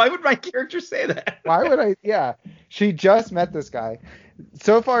 Why would my character say that?" Why would I? Yeah, she just met this guy.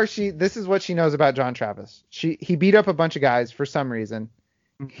 So far, this is what she knows about John Travis. He beat up a bunch of guys for some reason.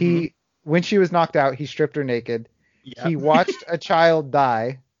 Mm-hmm. When she was knocked out, he stripped her naked. Yep. He watched a child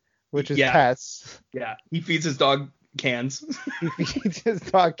die, which is Tess. Yeah, he feeds his dog cans. He feeds his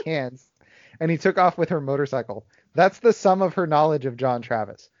dog cans, and he took off with her motorcycle. That's the sum of her knowledge of John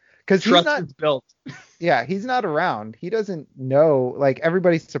Travis. Because he's not built. Yeah, he's not around. He doesn't know. Like,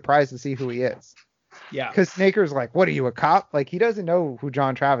 everybody's surprised to see who he is. Yeah. Because Snaker's like, "What are you, a cop?" Like, he doesn't know who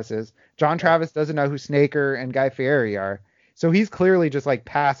John Travis is. John Travis doesn't know who Snaker and Guy Fieri are. So he's clearly just like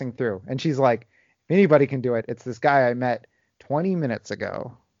passing through. And she's like, "If anybody can do it, it's this guy I met 20 minutes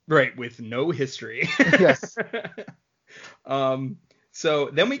ago." Right, with no history. Yes. So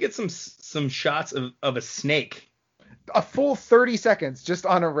then we get some shots of a snake. A full 30 seconds just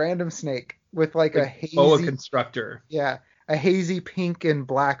on a random snake with like a hazy boa constrictor. Yeah, a hazy pink and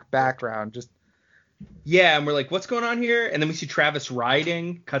black background. Yeah, and we're like, what's going on here? And then we see Travis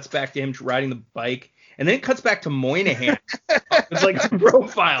riding, cuts back to him riding the bike, and then it cuts back to Moynihan. It's like a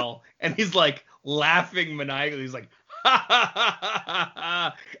profile, and he's like laughing maniacally. He's like, ha ha ha ha ha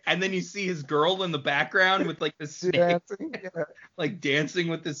ha. And then you see his girl in the background with like the snake, dancing, like dancing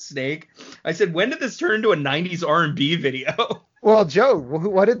with the snake. I said, when did this turn into a 90s R&B video? Well, Joe,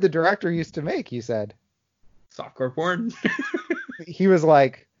 what did the director used to make? You said softcore porn. He was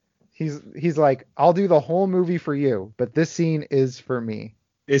like, he's like, "I'll do the whole movie for you, but this scene is for me.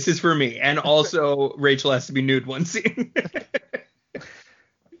 This is for me." And also Rachel has to be nude one scene.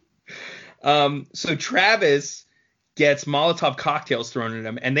 So Travis gets Molotov cocktails thrown at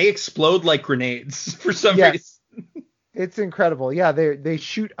him, and they explode like grenades for some reason. It's incredible. Yeah, they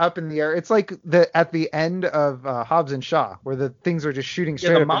shoot up in the air. It's like at the end of Hobbs and Shaw, where the things are just shooting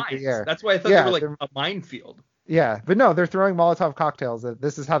straight up into the air. That's why I thought they were like a minefield. Yeah, but no, they're throwing Molotov cocktails.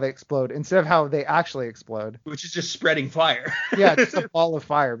 This is how they explode, instead of how they actually explode. Which is just spreading fire. Yeah, just a ball of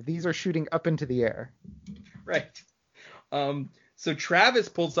fire. These are shooting up into the air. Right. So Travis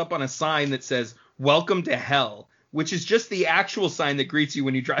pulls up on a sign that says, "Welcome to Hell," which is just the actual sign that greets you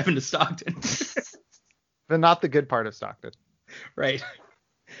when you drive into Stockton. But not the good part of Stockton. Right.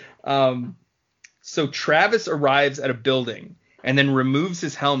 So Travis arrives at a building and then removes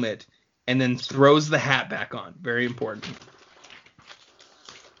his helmet and then throws the hat back on. Very important.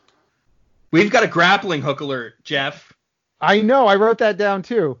 We've got a grappling hook alert, Jeff. I know. I wrote that down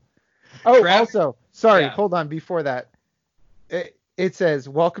too. Oh, also, sorry, hold on. Before that, it says,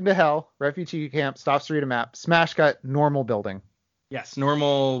 "Welcome to Hell, refugee camp. Stops to read a map. Smash cut, normal building." Yes,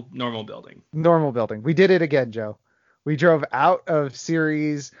 normal building. Normal building. We did it again, Joe. We drove out of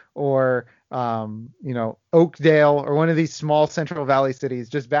Ceres or Oakdale or one of these small Central Valley cities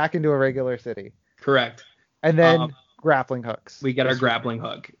just back into a regular city. Correct. And then grappling hooks. We get our grappling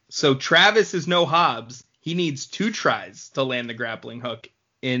hook. So Travis is no Hobbs. He needs 2 tries to land the grappling hook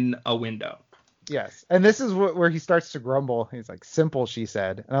in a window. Yes. And this is where he starts to grumble. He's like, "Simple," she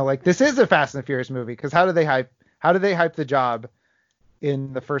said. And I'm like, this is a Fast and the Furious movie, because how do they hype the job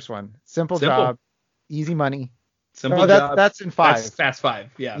in the first one? Simple job, easy money. Simple job. That's in 5. That's Fast 5.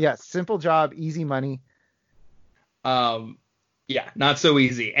 Yeah. Yes. Simple job, easy money. Yeah, not so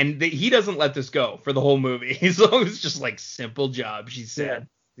easy. And he doesn't let this go for the whole movie. He's always just like, "Simple job," she said.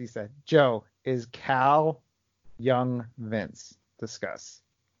 Yeah, he said. Joe, is Cal young Vince? Discuss.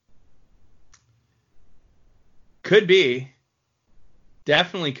 Could be.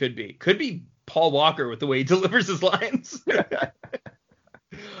 Definitely could be. Could be Paul Walker with the way he delivers his lines.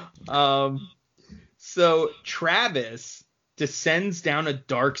 So Travis descends down a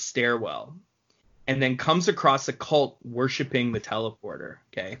dark stairwell and then comes across a cult worshiping the teleporter.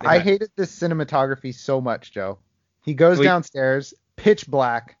 Okay. I hated this cinematography so much, Joe. He goes downstairs, pitch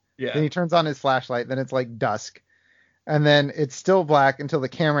black. Yeah. Then he turns on his flashlight. Then it's like dusk. And then it's still black until the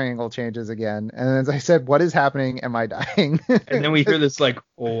camera angle changes again. And as I said, what is happening? Am I dying? And then we hear this like,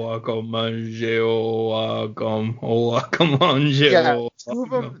 yeah, two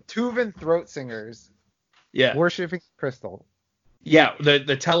of them throat singers. Yeah. Worshipping Crystal. Yeah, the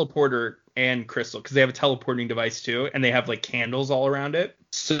teleporter and Crystal, because they have a teleporting device too, and they have like candles all around it.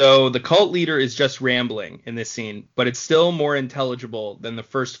 So the cult leader is just rambling in this scene, but it's still more intelligible than the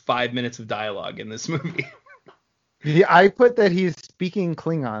first 5 minutes of dialogue in this movie. Yeah, I put that he's speaking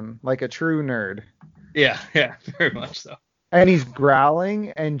Klingon like a true nerd. Yeah, very much so. And he's growling.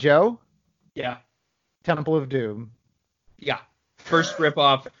 And Joe? Yeah. Temple of Doom. Yeah. First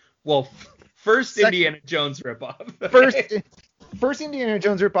ripoff. Well, first Indiana Jones ripoff. First Indiana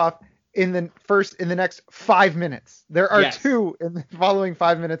Jones ripoff in the next 5 minutes. There are 2 in the following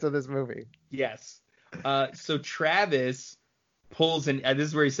 5 minutes of this movie. Yes. So Travis pulls this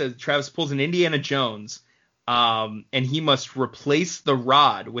is where he says Travis pulls an Indiana Jones. And he must replace the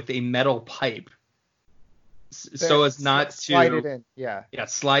rod with a metal pipe so as not to slide it in. Yeah,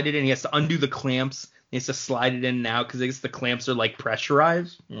 slide it in. He has to undo the clamps. He has to slide it in now because I guess the clamps are like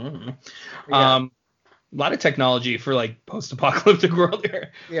pressurized. Mm-hmm. Yeah. A lot of technology for like post-apocalyptic world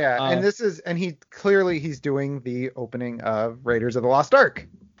here. Yeah, and he's doing the opening of Raiders of the Lost Ark.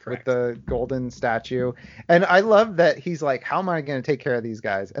 Correct. With the golden statue. And I love that he's like, how am I going to take care of these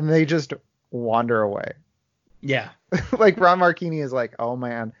guys? And they just wander away. Yeah. Like Ron Marchini is like, oh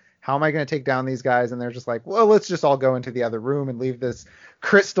man, how am I going to take down these guys? And they're just like, well, let's just all go into the other room and leave this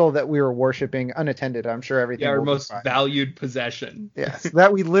crystal that we were worshiping unattended. I'm sure everything. Yeah, our most valued possession. Yes,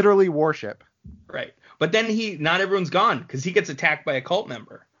 that we literally worship. Right. But then not everyone's gone because he gets attacked by a cult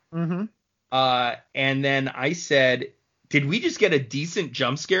member. Mm-hmm. And then I said, did we just get a decent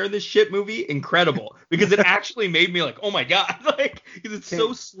jump scare in this shit movie? Incredible. Because it actually made me like, oh my God. Like, because it's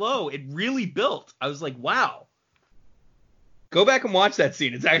so slow. It really built. I was like, wow. Go back and watch that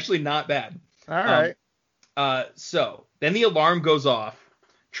scene. It's actually not bad. All right. So then the alarm goes off.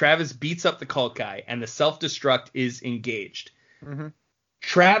 Travis beats up the cult guy, and the self-destruct is engaged. Mm-hmm.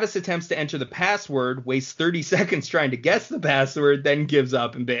 Travis attempts to enter the password, wastes 30 seconds trying to guess the password, then gives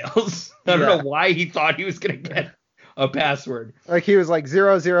up and bails. I don't know why he thought he was going to get a password. Like he was like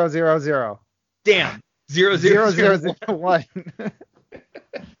 0000. Damn. 0001.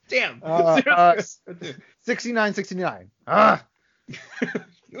 Damn. 6969.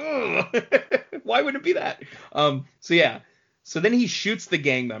 Why would it be that? So then he shoots the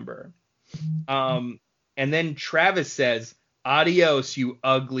gang member. And then Travis says, "Adios, you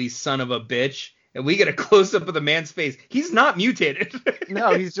ugly son of a bitch." And we get a close up of the man's face. He's not mutated.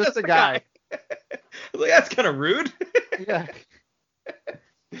 No, he's just a guy. I was like, that's kind of rude. Yeah.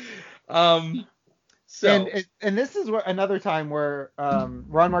 So and this is another time where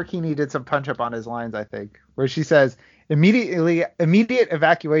Ron Marchini did some punch up on his lines, I think, where she says immediate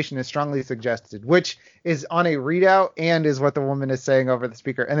evacuation is strongly suggested, which is on a readout and is what the woman is saying over the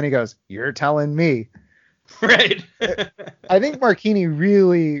speaker. And then he goes, "You're telling me." Right. I think Marchini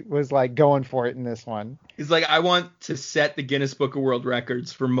really was like going for it in this one. He's like, I want to set the Guinness Book of World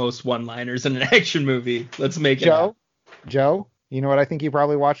Records for most one-liners in an action movie. Let's make it. Joe, you know what I think you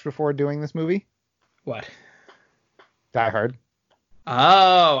probably watched before doing this movie? What? Die Hard.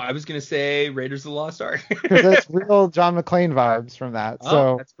 Oh, I was going to say Raiders of the Lost Ark. Because that's real John McClane vibes from that. Oh,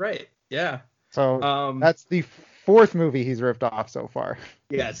 so that's right. Yeah. So that's the fourth movie he's ripped off so far.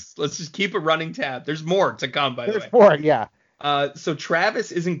 Yes. Let's just keep a running tab. There's more to come, by the way. There's more, yeah. So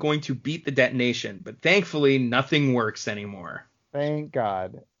Travis isn't going to beat the detonation, but thankfully nothing works anymore. Thank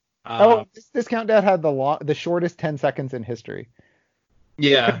God. This countdown had the shortest 10 seconds in history.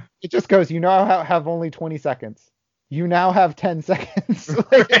 Yeah. It just goes, you now have only 20 seconds. You now have 10 seconds.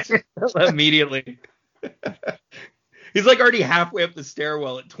 Immediately. He's like already halfway up the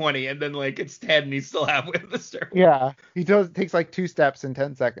stairwell at 20, and then like it's 10 and he's still halfway up the stairwell. Yeah. He takes like 2 steps in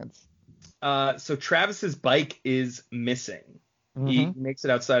 10 seconds. So Travis's bike is missing. Mm-hmm. He makes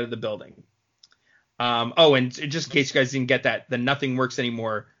it outside of the building. And just in case you guys didn't get that, the nothing works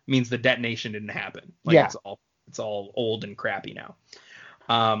anymore means the detonation didn't happen. Like yeah. It's all old and crappy now.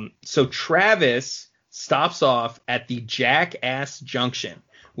 So Travis stops off at the Jackass Junction,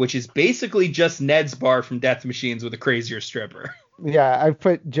 which is basically just Ned's bar from Death Machines with a crazier stripper. Yeah, I've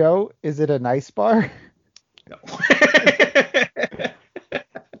put, Joe, is it a nice bar? No.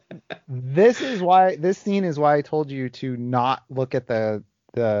 This scene is why I told you to not look at the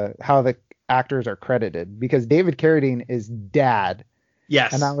how the actors are credited, because David Carradine is Dad.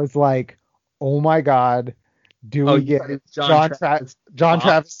 Yes. And I was like, oh my God, we get John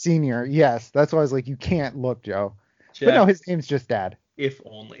Travis Sr.? Yes. That's why I was like, you can't look, Joe. Jeff, but no, his name's just Dad. If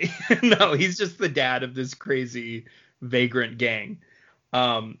only. No, he's just the dad of this crazy vagrant gang.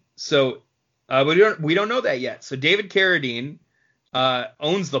 But we don't know that yet. So David Carradine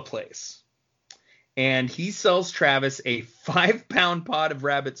owns the place, and he sells Travis a 5-pound pot of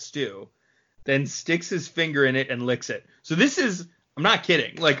rabbit stew, then sticks his finger in it and licks it. So this is, I'm not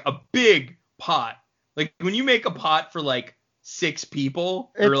kidding, like a big pot. Like when you make a pot for like 6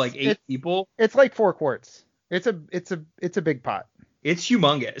 people or like 8 people, it's like 4 quarts. It's a big pot. It's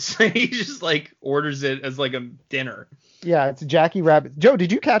humongous. He just like orders it as like a dinner. Yeah, it's Jackie Rabbit. Joe,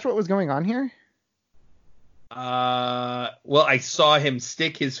 did you catch what was going on here? Well, I saw him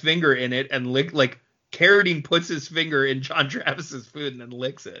stick his finger in it and lick, like Carradine puts his finger in John Travis's food and then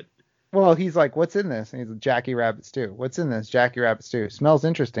licks it. Well, he's like, what's in this? And he's like, Jackie Rabbit stew. What's in this? Jackie Rabbit stew. Smells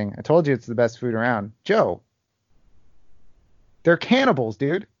interesting. I told you it's the best food around. Joe, they're cannibals,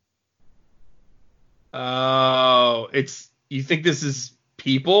 dude. Oh, you think this is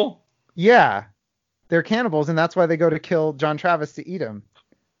people? Yeah, they're cannibals, and that's why they go to kill John Travis to eat him.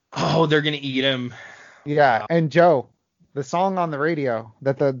 Oh, they're gonna eat him. Yeah, and Joe, the song on the radio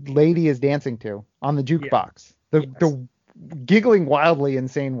that the lady is dancing to on the jukebox, the giggling wildly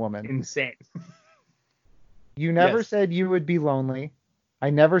insane woman. Insane. You never said you would be lonely. I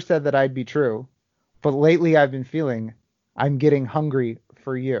never said that I'd be true. But lately I've been feeling I'm getting hungry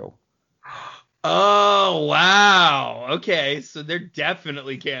for you. Oh, wow. Okay, so they're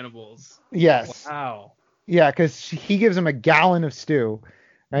definitely cannibals. Yes. Wow. Yeah, because he gives him a gallon of stew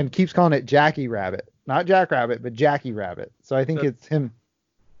and keeps calling it Jackie Rabbit. Not Jack Rabbit, but Jackie Rabbit. So I think it's him.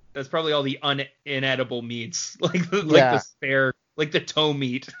 That's probably all the inedible meats, like the spare, like the toe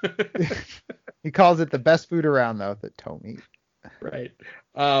meat. He calls it the best food around, though, the toe meat. Right.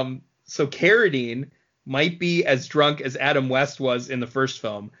 So Carradine might be as drunk as Adam West was in the first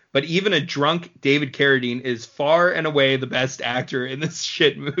film, but even a drunk David Carradine is far and away the best actor in this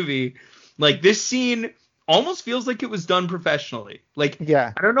shit movie. Like, this scene almost feels like it was done professionally. Like,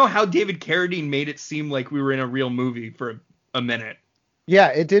 I don't know how David Carradine made it seem like we were in a real movie for a minute. Yeah,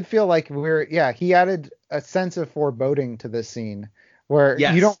 it did feel like he added a sense of foreboding to this scene where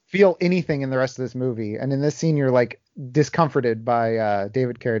you don't feel anything in the rest of this movie. And in this scene, you're like discomforted by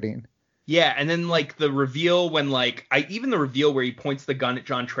David Carradine. Yeah, and then like the reveal when even the reveal where he points the gun at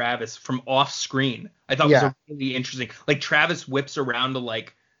John Travis from off screen, I thought was really interesting. Like Travis whips around to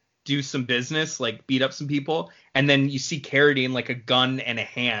like do some business, like beat up some people, and then you see Carradine like a gun and a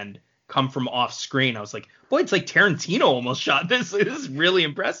hand come from off screen. I was like, boy, it's like Tarantino almost shot this. This is really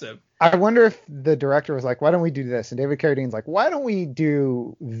impressive. I wonder if the director was like, why don't we do this? And David Carradine's like, why don't we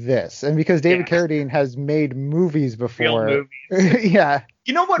do this? And because David Carradine has made movies before. Real movies. Yeah.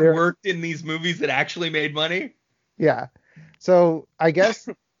 You know what worked in these movies that actually made money? Yeah. So I guess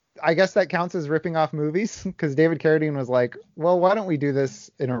that counts as ripping off movies, because David Carradine was like, well, why don't we do this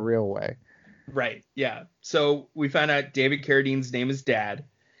in a real way? Right. Yeah. So we found out David Carradine's name is Dad.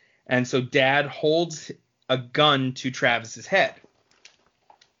 And so Dad holds a gun to Travis's head.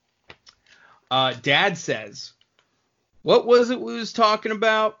 Dad says, what was it we was talking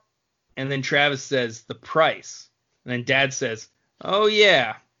about? And then Travis says, the price. And then Dad says, oh,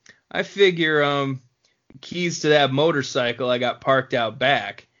 yeah, I figure keys to that motorcycle I got parked out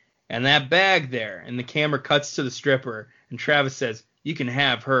back. And that bag there. And the camera cuts to the stripper. And Travis says, you can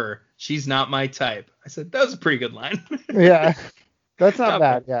have her. She's not my type. I said, that was a pretty good line. Yeah, that's not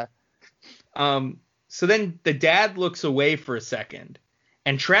bad. Yeah. So then the dad looks away for a second,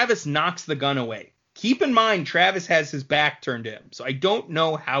 and Travis knocks the gun away. Keep in mind, Travis has his back turned to him, so I don't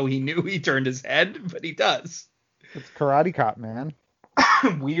know how he knew he turned his head, but he does. It's Karate Cop, man.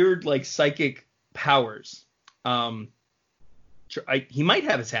 Weird, like, psychic powers. He might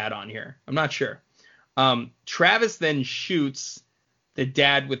have his hat on here. I'm not sure. Travis then shoots the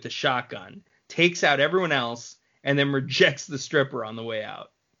dad with the shotgun, takes out everyone else, and then rejects the stripper on the way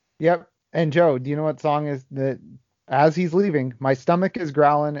out. Yep. And Joe, do you know what song is that? As he's leaving, my stomach is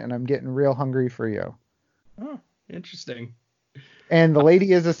growling and I'm getting real hungry for you. Oh, interesting. And the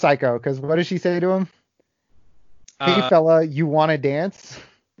lady is a psycho, because what does she say to him? Hey, fella, you want to dance?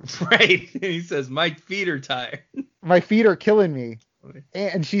 Right. And he says, my feet are tired. My feet are killing me.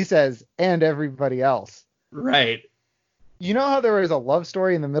 And she says, and everybody else. Right. You know how there is a love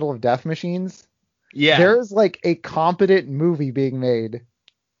story in the middle of Death Machines? Yeah. There's like a competent movie being made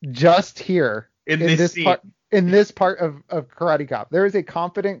just here. In this scene. In this part of Karate Cop. There is a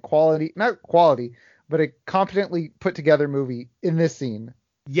competent not quality, but a competently put together movie in this scene.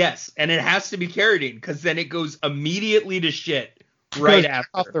 Yes, and it has to be carried because then it goes immediately to shit right after.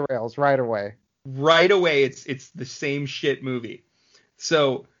 Off the rails right away. Right away, it's the same shit movie.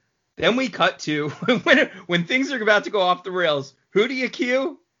 So then we cut to when things are about to go off the rails. Who do you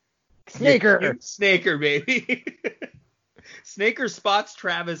cue? Snaker. Snaker, baby. Snaker spots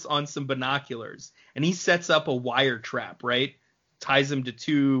Travis on some binoculars, and he sets up a wire trap, right? Ties him to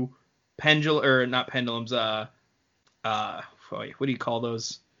two not pendulums, what do you call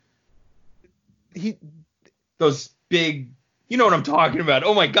those? Those big, you know what I'm talking about.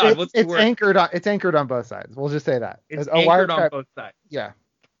 Oh my God, what's the word? It's anchored on both sides. We'll just say that. It's anchored on both sides. Yeah.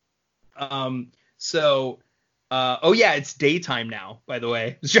 It's daytime now, by the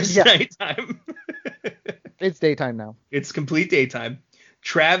way. It's just nighttime. It's daytime now. It's complete daytime.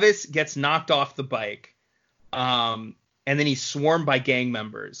 Travis gets knocked off the bike, and then he's swarmed by gang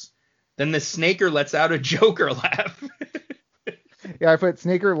members. Then the Snaker lets out a Joker laugh. Yeah, I put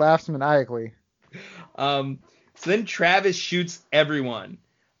Snaker laughs maniacally. So then Travis shoots everyone.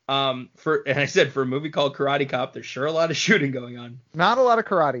 And I said for a movie called Karate Cop, there's sure a lot of shooting going on. Not a lot of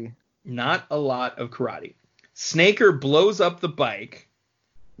karate. Not a lot of karate. Snaker blows up the bike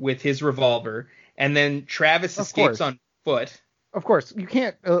with his revolver, and then Travis escapes on foot. Of course, you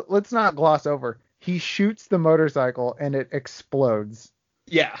can't. Let's not gloss over. He shoots the motorcycle and it explodes.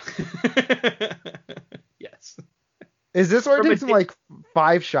 Yeah. Yes. Is this where it takes him like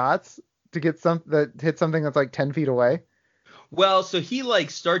 5 shots to get hit something that's like 10 feet away? Well, so he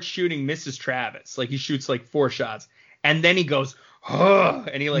like starts shooting Mrs. Travis. Like he shoots like 4 shots, and then he goes, oh,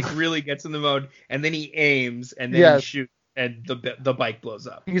 and he like really gets in the mode, and then he aims, and then he shoots, and the bike blows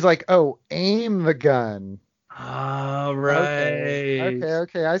up. He's like, oh, aim the gun. All right.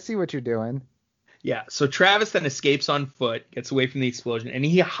 Okay. I see what you're doing. Yeah. So Travis then escapes on foot, gets away from the explosion, and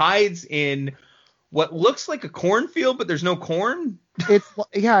he hides in what looks like a cornfield, but there's no corn.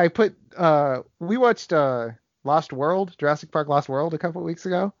 I put we watched Lost World, Jurassic Park Lost World a couple of weeks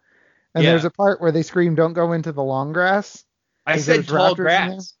ago. And there's a part where they scream, don't go into the long grass. I said tall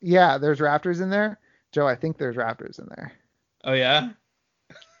grass. Yeah, there's raptors in there. Joe, I think there's raptors in there. Oh, yeah?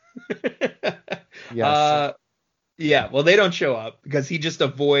 Yes. Yeah, well, they don't show up because he just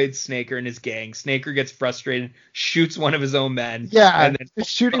avoids Snaker and his gang. Snaker gets frustrated, shoots one of his own men. Yeah, and then just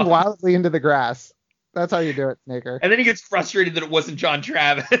shooting wildly into the grass. That's how you do it, Snaker. And then he gets frustrated that it wasn't John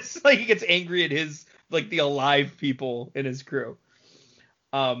Travis. Like, he gets angry at his, like, the alive people in his crew.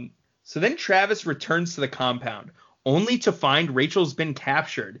 So then Travis returns to the compound, only to find Rachel's been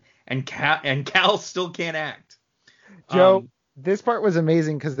captured, and Cal still can't act. Joe, this part was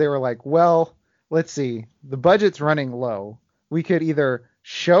amazing because they were like, well, let's see. The budget's running low. We could either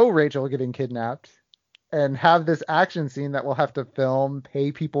show Rachel getting kidnapped and have this action scene that we'll have to film,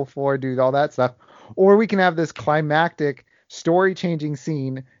 pay people for, do all that stuff, or we can have this climactic, story-changing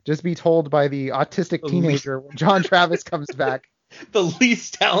scene just be told by the autistic teenager when John Travis comes back. The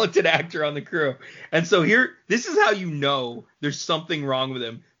least talented actor on the crew. And so this is how you know there's something wrong with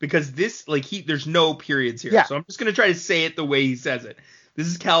him, because this, like, there's no periods here. Yeah. So I'm just going to try to say it the way he says it. This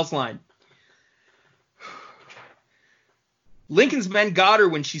is Cal's line. Lincoln's men got her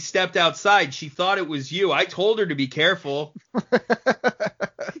when she stepped outside. She thought it was you. I told her to be careful.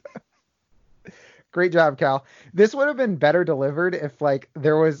 Great job, Cal. This would have been better delivered if, like,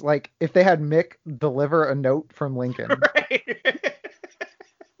 there was, like, if they had Mick deliver a note from Lincoln. Right.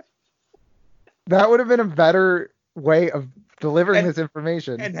 That would have been a better way of delivering this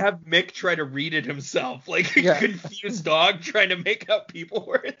information. And have Mick try to read it himself, like a confused dog trying to make out people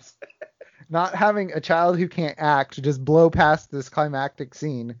words. Not having a child who can't act just blow past this climactic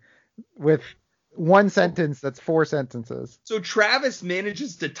scene with one sentence that's 4 sentences. So Travis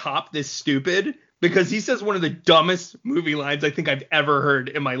manages to top this stupid because he says one of the dumbest movie lines I think I've ever heard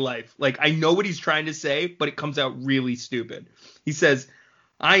in my life. Like, I know what he's trying to say, but it comes out really stupid. He says,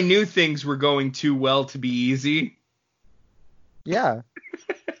 I knew things were going too well to be easy. Yeah.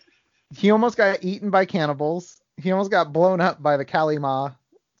 He almost got eaten by cannibals. He almost got blown up by the Kalima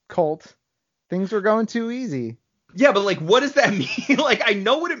cult. Things were going too easy. Yeah, but like, what does that mean? Like, I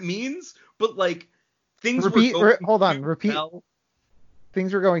know what it means, but like, things repeat, were going hold on, repeat. Well.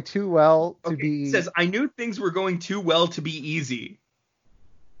 Things were going too well to be. It says, I knew things were going too well to be easy.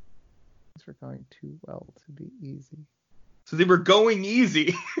 Things were going too well to be easy. So they were going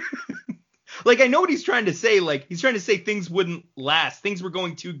easy. Like, I know what he's trying to say. Like, he's trying to say things wouldn't last. Things were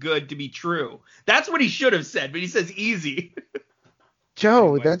going too good to be true. That's what he should have said, but he says easy.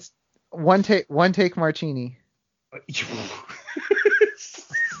 Joe, anyway. That's one take Marchini.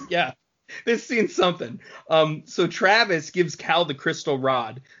 Yeah. This scene's something. So Travis gives Cal the crystal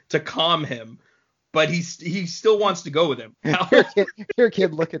rod to calm him, but he still wants to go with him. Cal, here,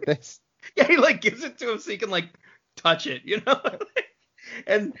 kid, look at this. Yeah, he like gives it to him so he can like touch it, you know?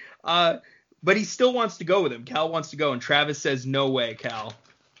 And but he still wants to go with him. Cal wants to go, and Travis says, "No way, Cal."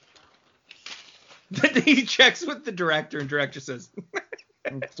 He checks with the director, and director says,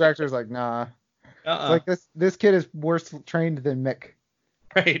 and the director's like, "Nah." It's like this kid is worse trained than Mick.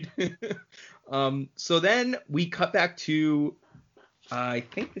 Right. So then we cut back to, I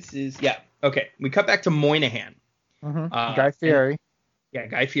think this is, yeah. Okay. We cut back to Moynihan. Mm-hmm. Guy Fieri.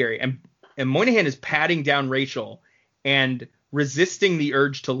 Guy Fieri. And Moynihan is patting down Rachel and resisting the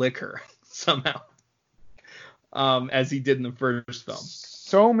urge to lick her somehow. As he did in the first film.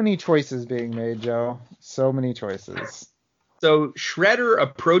 So many choices being made, Joe. So many choices. So Shredder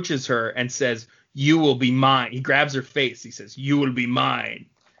approaches her and says, "You will be mine." He grabs her face. He says, "You will be mine."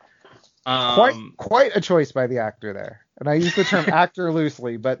 Quite a choice by the actor there. And I use the term actor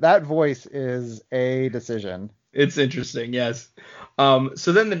loosely, but that voice is a decision. It's interesting, yes.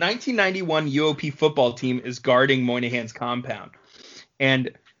 So then the 1991 UOP football team is guarding Moynihan's compound.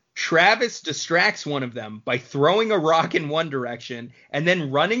 And Travis distracts one of them by throwing a rock in one direction and then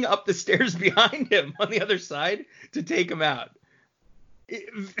running up the stairs behind him on the other side to take him out.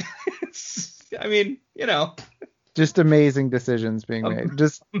 I mean, you know. Just amazing decisions being made.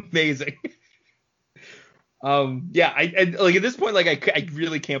 Just amazing. Yeah, I like at this point, like I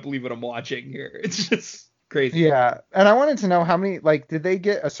really can't believe what I'm watching here. It's just crazy. Yeah, and I wanted to know how many, like, did they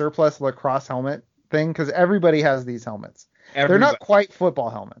get a surplus lacrosse helmet thing? Because everybody has these helmets. They're not quite football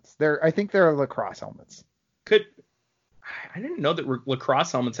helmets. I think they're lacrosse helmets. I didn't know that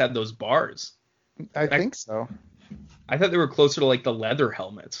lacrosse helmets had those bars. I think so. I thought they were closer to like the leather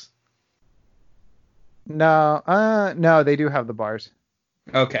helmets. No, they do have the bars.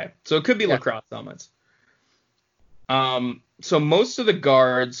 Okay, so it could be lacrosse helmets. So most of the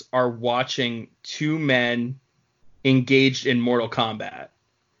guards are watching two men engaged in Mortal Kombat,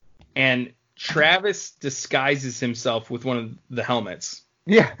 and Travis disguises himself with one of the helmets.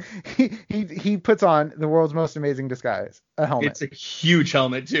 Yeah, he puts on the world's most amazing disguise, a helmet. It's a huge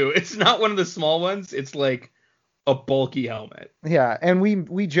helmet too. It's not one of the small ones. It's like a bulky helmet. Yeah, and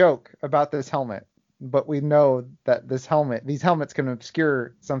we joke about this helmet, but we know that these helmets can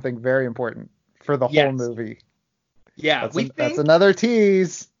obscure something very important for the whole movie. Yeah, that's another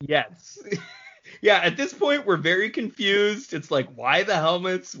tease. Yes. Yeah, at this point we're very confused. It's like, why the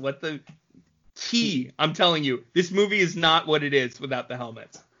helmets? What the key? I'm telling you, this movie is not what it is without the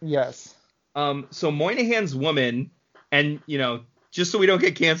helmets. Yes. So Moynihan's woman, and you know, just so we don't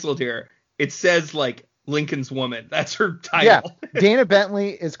get canceled here, it says like Lincoln's woman. That's her title. Yeah. Dana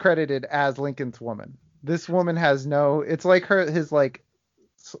Bentley is credited as Lincoln's woman. This woman has it's like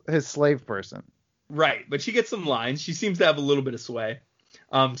his slave person. Right, but she gets some lines. She seems to have a little bit of sway.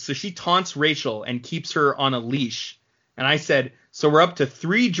 So she taunts Rachel and keeps her on a leash. And I said, so we're up to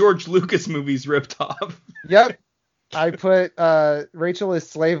 3 George Lucas movies ripped off. Yep. I put Rachel is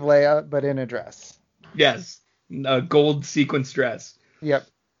Slave Leia, but in a dress. Yes, a gold sequence dress. Yep.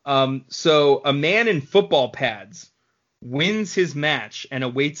 So a man in football pads wins his match and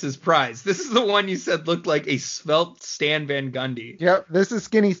awaits his prize. This is the one you said looked like a svelte Stan Van Gundy. Yep, this is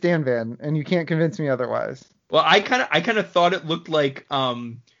skinny Stan Van, and you can't convince me otherwise. Well, I kind of thought it looked like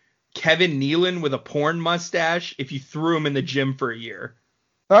Kevin Nealon with a porn mustache if you threw him in the gym for a year.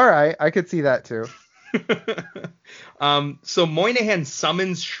 All right, I could see that too. So Moynihan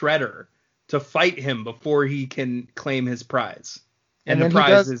summons Shredder to fight him before he can claim his prize. And the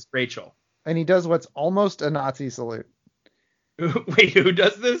prize is Rachel. And he does what's almost a Nazi salute. Wait, who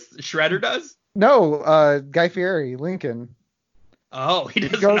does this? Shredder does? No, Guy Fieri, Lincoln. Oh, he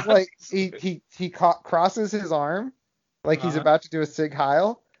does He goes not. like he crosses his arm like he's about to do a Sig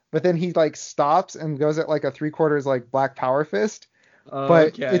Heil, but then he like stops and goes at like a 3/4 like Black Power fist.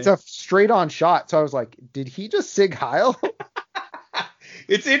 But it's a straight on shot, so I was like, did he just Sig Heil?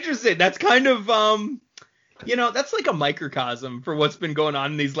 It's interesting. That's kind of that's like a microcosm for what's been going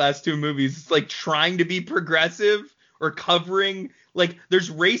on in these last two movies. It's like trying to be progressive or covering, like, there's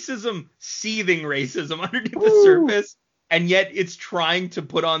racism, seething racism underneath the surface, and yet it's trying to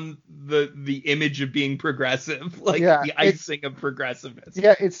put on the image of being progressive, like the icing of progressiveness.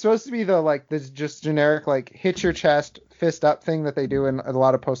 Yeah, it's supposed to be the like this just generic like hit your chest, fist up thing that they do in a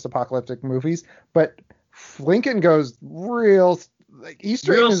lot of post-apocalyptic movies, but Lincoln goes real like he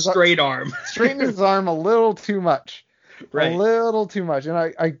straightened his arm a little too much. Right. A little too much. And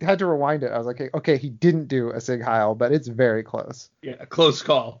I had to rewind it. I was like, okay, he didn't do a Sig Heil, but it's very close. Yeah, a close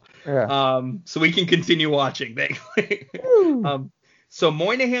call. Yeah. So we can continue watching, thankfully. So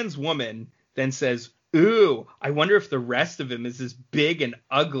Moynihan's woman then says, ooh, I wonder if the rest of him is as big and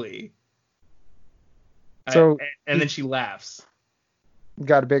ugly. So and then she laughs.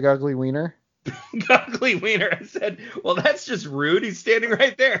 Got a big ugly wiener? Ugly wiener. I said, well, that's just rude. He's standing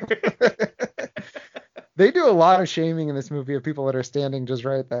right there. They do a lot of shaming in this movie of people that are standing just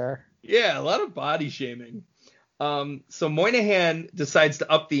right there. Yeah, a lot of body shaming. So Moynihan decides to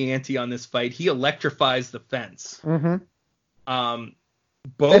up the ante on this fight. He electrifies the fence. Mm-hmm. And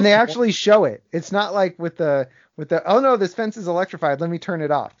they actually show it. It's not like with the oh no, this fence is electrified, let me turn it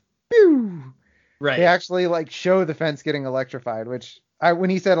off. Pew! Right. They actually like show the fence getting electrified, which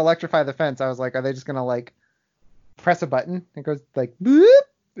when he said electrify the fence, I was like, are they just gonna like press a button? It goes like boop.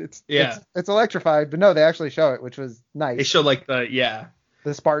 It's electrified, but no, they actually show it, which was nice. They show like the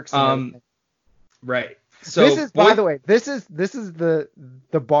sparks. Right. So this is, by the way, this is the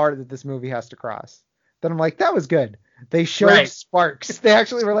bar that this movie has to cross. Then I'm like, that was good. They showed sparks. They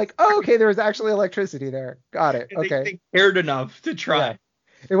actually were like, oh, okay, there was actually electricity there. Got it. Okay. They cared enough to try. Yeah.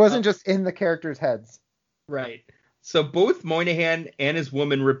 It wasn't just in the characters' heads. Right. So both Moynihan and his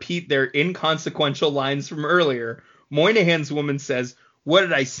woman repeat their inconsequential lines from earlier. Moynihan's woman says, what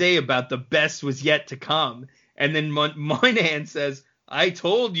did I say about the best was yet to come? And then Moynihan says, I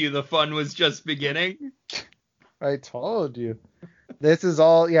told you the fun was just beginning. I told you. This is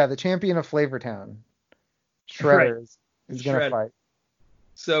all, the champion of Flavortown. Shredder is going to fight.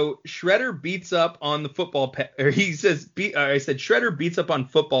 So Shredder beats up on the football pad, or he says, I said Shredder beats up on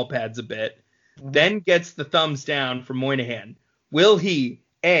football pads a bit, then gets the thumbs down from Moynihan. Will he,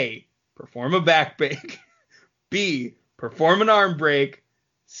 A, perform a back break, B, perform an arm break,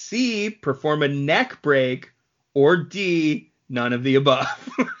 C, perform a neck break, or D, none of the above?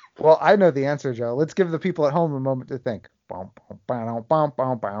 Well, I know the answer, Joe. Let's give the people at home a moment to think. All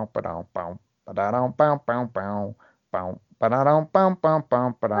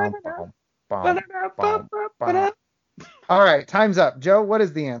right, time's up. Joe, what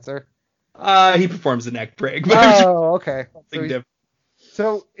is the answer? He performs a neck break. Oh, okay.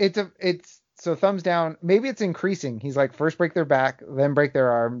 So it's thumbs down. Maybe it's increasing. He's like, first break their back, then break their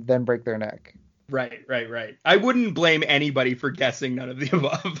arm, then break their neck. Right. I wouldn't blame anybody for guessing none of the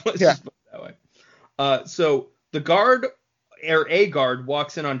above. Let's just put it that way. So the guard, or a guard,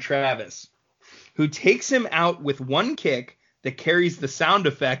 walks in on Travis, who takes him out with one kick that carries the sound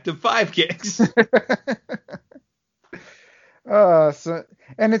effect of 5 kicks.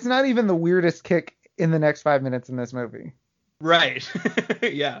 And it's not even the weirdest kick in the next 5 minutes in this movie. Right.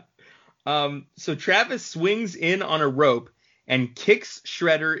 Yeah. So Travis swings in on a rope and kicks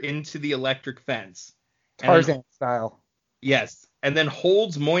Shredder into the electric fence. Tarzan style. Yes. And then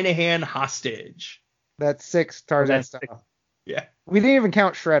holds Moynihan hostage. That's 6 Tarzan style. 6. Yeah. We didn't even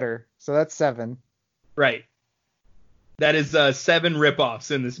count Shredder, so that's 7. Right. That is 7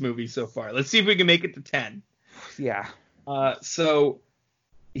 ripoffs in this movie so far. Let's see if we can make it to 10. Yeah. So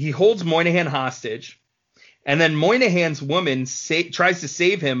he holds Moynihan hostage, and then Moynihan's woman tries to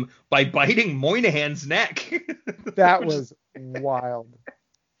save him by biting Moynihan's neck. That was wild.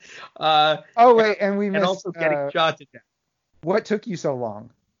 And we missed. And also getting shot to death. What took you so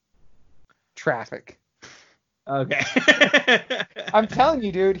long? Traffic. Okay. I'm telling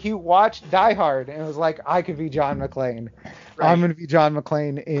you, dude, he watched Die Hard and was like, I could be John McClane. Right. I'm going to be John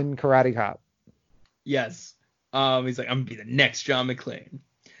McClane in Karate Cop. Yes. He's like, I'm going to be the next John McClane.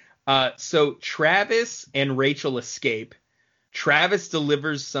 So Travis and Rachel escape. Travis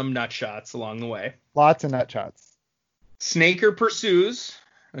delivers some nut shots along the way. Lots of nut shots. Snaker pursues.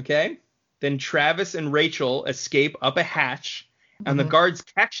 Okay. Then Travis and Rachel escape up a hatch, and the guards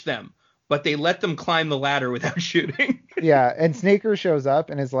catch them, but they let them climb the ladder without shooting. Yeah, and Snaker shows up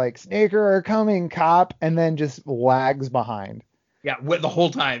and is like, Snaker are coming, cop, and then just lags behind. Yeah, the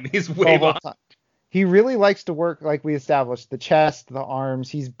whole time. He's way behind. He really likes to work, like we established, the chest, the arms.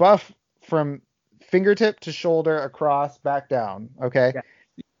 He's buff from fingertip to shoulder, across, back down. Okay.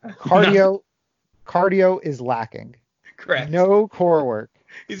 Yeah. Cardio is lacking. Correct. No core work.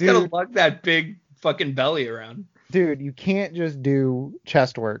 He's got to lug that big fucking belly around. Dude, you can't just do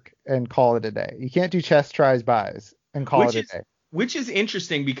chest work and call it a day. You can't do chest tries bys and call it a day. Which is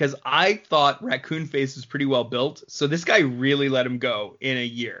interesting because I thought Raccoon Face was pretty well built. So this guy really let him go in a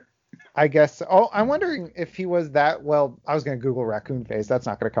year. I guess. Oh, I'm wondering if he was that well. I was going to Google Raccoon Face. That's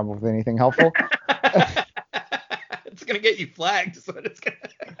not going to come up with anything helpful. It's going to get you flagged. So it's gonna...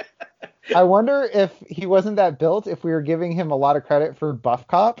 I wonder if he wasn't that built, if we were giving him a lot of credit for Buff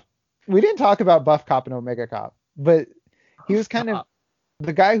Cop. We didn't talk about Buff Cop and Omega Cop, but he was kind of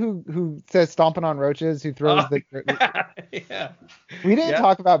the guy who says stomping on roaches, who throws Yeah. We didn't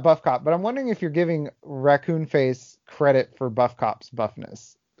talk about Buff Cop, but I'm wondering if you're giving Raccoon Face credit for Buff Cop's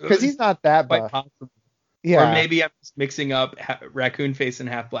buffness. Because he's not that buff. Possible. Yeah. Or maybe I'm just mixing up Raccoon Face and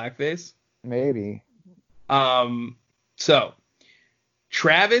half Blackface. Maybe. So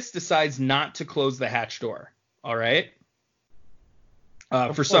Travis decides not to close the hatch door. All right.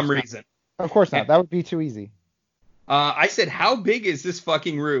 For some reason. Of course not. That would be too easy. I said, how big is this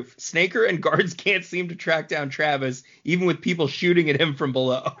fucking roof? Snaker and guards can't seem to track down Travis, even with people shooting at him from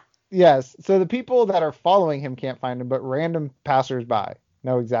below. Yes. So the people that are following him can't find him, but random passersby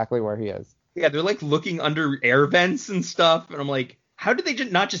know exactly where he is. Yeah, they're like looking under air vents and stuff, and I'm like, how did they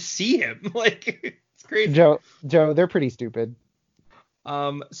not just see him? Like, it's crazy. Joe, they're pretty stupid.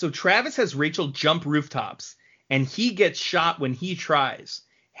 So Travis has Rachel jump rooftops, and he gets shot when he tries.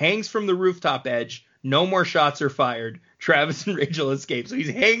 Hangs from the rooftop edge. No more shots are fired. Travis and Rachel escape. So he's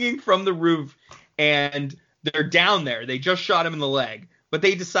hanging from the roof, and they're down there. They just shot him in the leg, but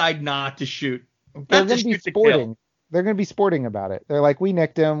they decide not to shoot. They're going to be sporting. They're going to be sporting about it. They're like, we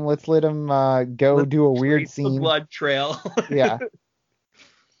nicked him. Let's let him go do a weird scene. The blood trail. Yeah.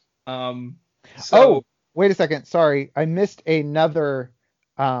 Oh, wait a second. Sorry. I missed another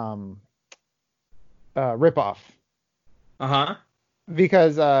ripoff. Uh-huh.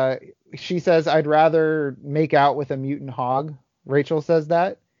 Because she says, I'd rather make out with a mutant hog. Rachel says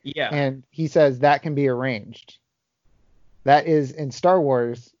that. Yeah. And he says that can be arranged. That is in Star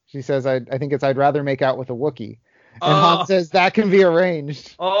Wars. She says, I think it's I'd rather make out with a Wookiee. And Han says that can be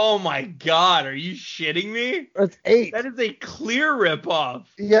arranged. Oh my God. Are you shitting me? That's 8. That is a clear ripoff.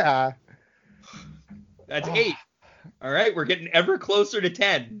 Yeah. That's 8. All right. We're getting ever closer to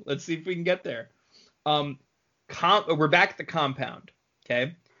 10. Let's see if we can get there. We're back at the compound.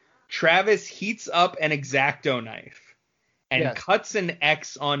 Okay. Travis heats up an X-Acto knife and cuts an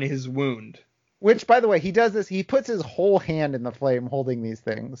X on his wound. Which, by the way, he does this. He puts his whole hand in the flame holding these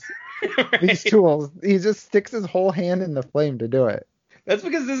things, right. These tools. He just sticks his whole hand in the flame to do it. That's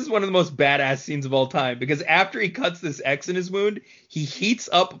because this is one of the most badass scenes of all time. Because after he cuts this X in his wound, he heats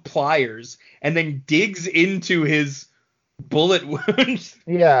up pliers and then digs into his bullet wound.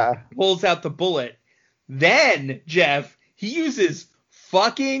 Yeah. Pulls out the bullet. Then, Jeff, he uses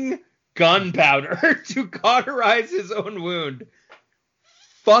fucking gunpowder to cauterize his own wound.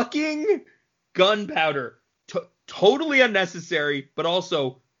 Fucking gunpowder. Totally unnecessary, but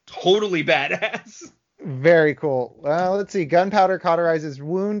also totally badass. Very cool. Well, let's see. Gunpowder cauterizes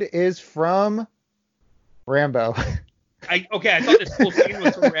wound is from Rambo. I thought this whole scene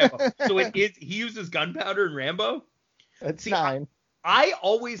was from Rambo. So it is. He uses gunpowder in Rambo? That's 9. I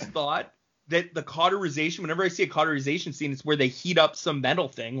always thought that the cauterization, whenever I see a cauterization scene, it's where they heat up some metal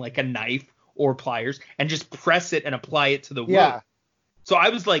thing, like a knife or pliers, and just press it and apply it to the wound. Yeah. So I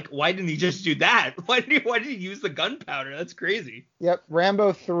was like, why didn't he just do that? Why did he use the gunpowder? That's crazy. Yep,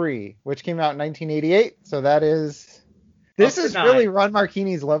 Rambo 3, which came out in 1988. So that is... This is really Ron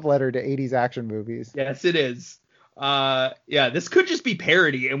Marchini's love letter to 80s action movies. Yes, it is. This could just be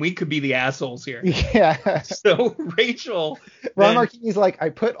parody, and we could be the assholes here. Yeah. So Rachel... Ron Marchini's like, I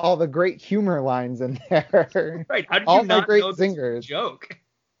put all the great humor lines in there. Right. How did all you not great know zingers. This joke?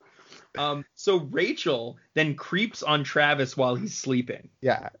 So Rachel then creeps on Travis while he's sleeping.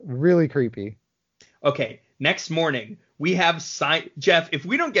 Yeah, really creepy. Okay, next morning, we have Jeff, if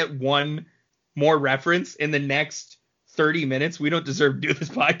we don't get one more reference in the next 30 minutes, we don't deserve to do this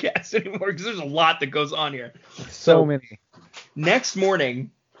podcast anymore because there's a lot that goes on here. So many. Next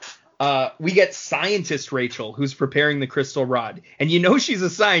morning, we get scientist Rachel, who's preparing the crystal rod. And you know she's a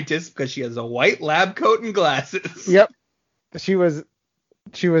scientist because she has a white lab coat and glasses. Yep. She was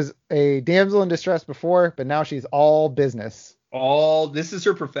a damsel in distress before, but now she's all business. This is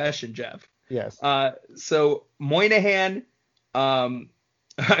her profession, Jeff. Yes. So Moynihan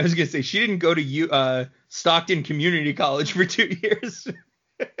I was gonna say she didn't go to Stockton Community College for 2 years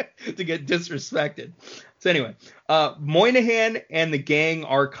to get disrespected. So anyway, Moynihan and the gang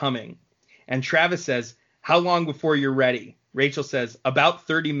are coming, and Travis says, "How long before you're ready?" Rachel says, "About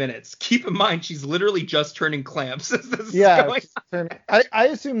 30 minutes. Keep in mind, she's literally just turning clamps as this is going on. I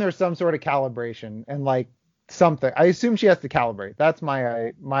assume there's some sort of calibration and like something. I assume she has to calibrate. That's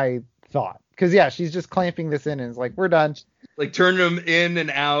my thought. Because yeah, she's just clamping this in and it's like, we're done. Like turning them in and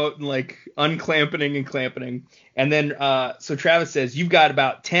out and like unclamping and clamping. And then so Travis says, "You've got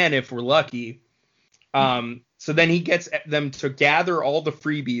about 10 if we're lucky." So then he gets them to gather all the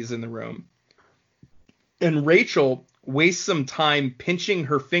freebies in the room. And Rachel wastes some time pinching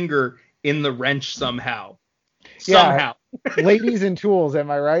her finger in the wrench somehow. Yeah. Ladies and tools,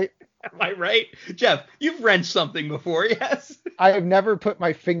 am I right? Am I right? Jeff, you've wrenched something before, yes? I have never put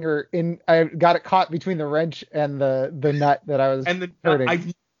my finger in. I got it caught between the wrench and the nut that I was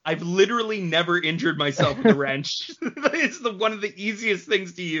hurting. I've literally never injured myself with a wrench. It's one of the easiest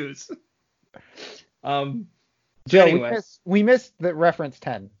things to use. Joe, anyway. we missed the reference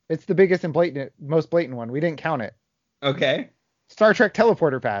 10. It's the biggest and most blatant one. We didn't count it. Okay. Star Trek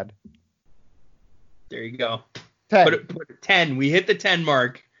teleporter pad. There you go. 10. Put it 10. We hit the 10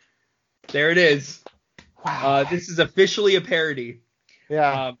 mark. There it is. Wow. This is officially a parody.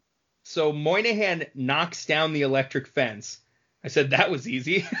 Yeah. So Moynihan knocks down the electric fence. I said that was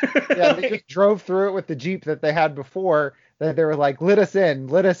easy. Yeah, they just drove through it with the Jeep that they had before. That they were like, let us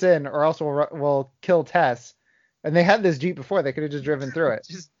in, or else we'll kill Tess. And they had this Jeep before. They could have just driven through it.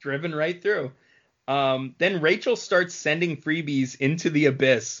 Just driven right through. Then Rachel starts sending freebies into the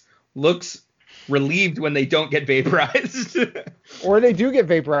abyss. Looks relieved when they don't get vaporized. Or they do get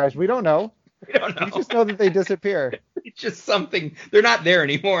vaporized. We don't know. We don't know. We just know that they disappear. It's just something. They're not there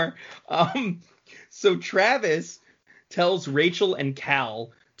anymore. So Travis tells Rachel and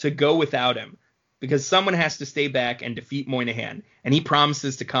Cal to go without him because someone has to stay back and defeat Moynihan, and he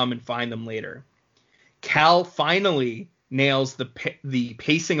promises to come and find them later. Cal finally nails the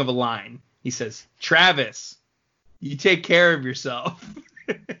pacing of a line. He says, "Travis, you take care of yourself."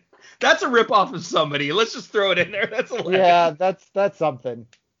 That's a ripoff of somebody. Let's just throw it in there. That's a yeah, that's something.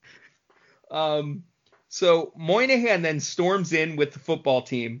 So Moynihan then storms in with the football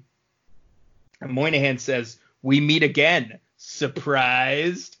team. And Moynihan says, "We meet again.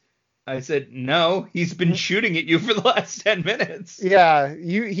 Surprised?" I said, "No, he's been shooting at you for the last 10 minutes. Yeah,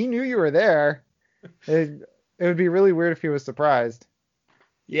 he knew you were there. It would be really weird if he was surprised.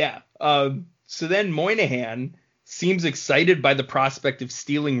 Yeah. So then Moynihan seems excited by the prospect of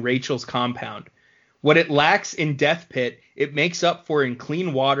stealing Rachel's compound. What it lacks in Death Pit, it makes up for in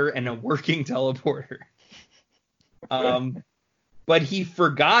clean water and a working teleporter. But he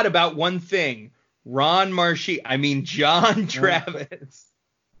forgot about one thing. John Travis.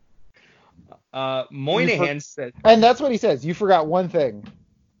 Moynihan said... And that's what he says. You forgot one thing.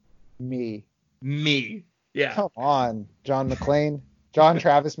 Me. Yeah. Come on, John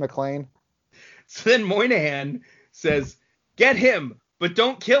Travis McClane. So then Moynihan says, "Get him, but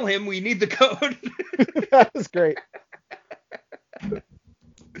don't kill him. We need the code." That was great.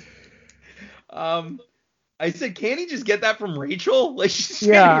 I said, can't he just get that from Rachel? Like, she's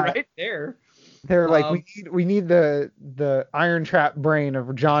gonna be right there. They're like, we need the iron trap brain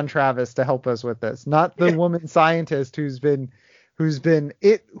of John Travis to help us with this, not the woman scientist who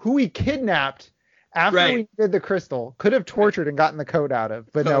we kidnapped after we did the crystal, could have tortured and gotten the code out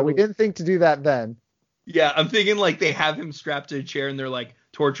of, but no, we didn't think to do that then. Yeah, I'm thinking like they have him strapped to a chair and they're like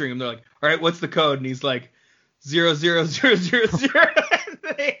torturing him. They're like, "All right, what's the code?" And he's like 00000. He's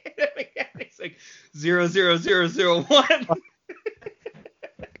like 00001.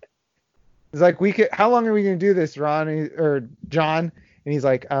 He's like, how long are we going to do this, Ron or John? And he's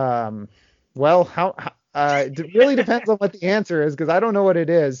like, well, it really depends on what the answer is, because I don't know what it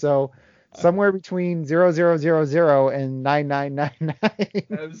is. So somewhere between 0000 and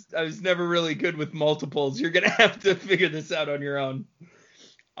 9999. I was never really good with multiples. You're going to have to figure this out on your own.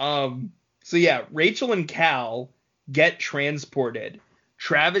 So yeah, Rachel and Cal get transported.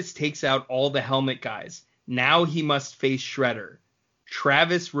 Travis takes out all the helmet guys. Now he must face Shredder.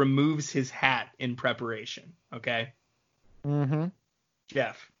 Travis removes his hat in preparation. Okay? Mm-hmm.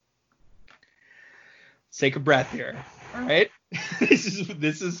 Jeff, take a breath here. All right?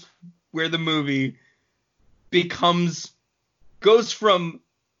 This is where the movie goes from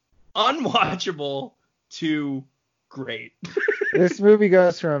unwatchable to great. This movie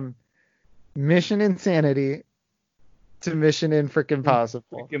goes from Mission Insanity to Mission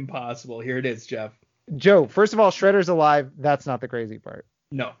Impossible. Impossible. Here it is, Jeff. Joe, first of all, Shredder's alive. That's not the crazy part.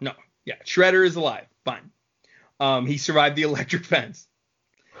 No. Yeah, Shredder is alive. Fine. He survived the electric fence.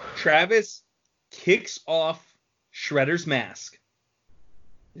 Travis kicks off Shredder's mask.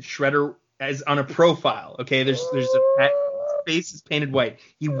 Shredder is on a profile. Okay, there's his face is painted white.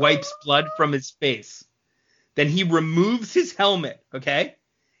 He wipes blood from his face. Then he removes his helmet. Okay,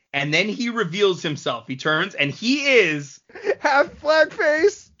 and then he reveals himself. He turns and he is half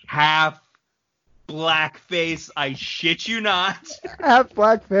blackface. Half blackface. I shit you not. Half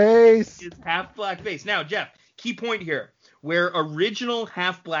blackface. Is half blackface. Now, Jeff, key point here. Where original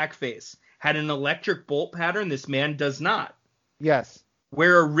half blackface had an electric bolt pattern, this man does not. Yes.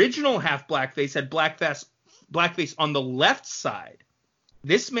 Where original half blackface had blackface on the left side,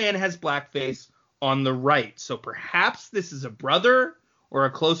 this man has blackface on the right. So perhaps this is a brother or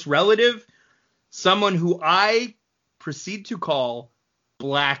a close relative, someone who I proceed to call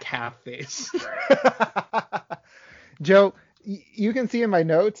Black Half Face. Joe, you can see in my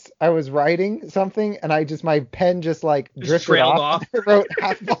notes, I was writing something and my pen just drifted trailed off. I wrote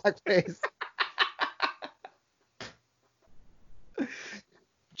half blackface.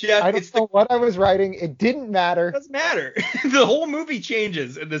 Jeff, I don't know what I was writing. It didn't matter. It doesn't matter. The whole movie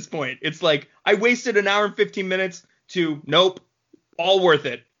changes at this point. It's like, I wasted an hour and 15 minutes to, nope, all worth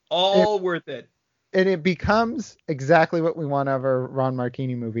it. All worth it. And it becomes exactly what we want out of a Ron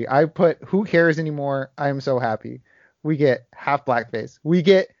Marchini movie. I put, who cares anymore? I am so happy. We get half blackface. We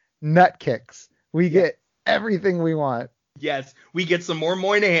get nut kicks. We get everything we want. Yes, we get some more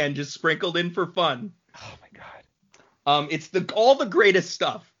Moynihan just sprinkled in for fun. Oh my god. It's all the greatest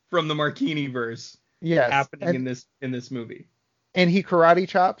stuff from the Marchini verse happening in this movie. And he karate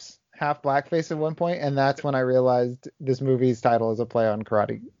chops half blackface at one point, and that's when I realized this movie's title is a play on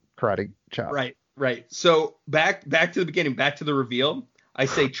karate chop. Right. So back to the beginning, back to the reveal. I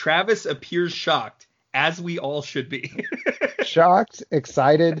say Travis appears shocked, as we all should be. Shocked,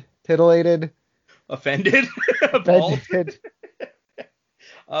 excited, titillated, offended, appalled.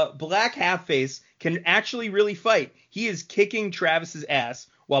 Black Half-Face can actually really fight. He is kicking Travis's ass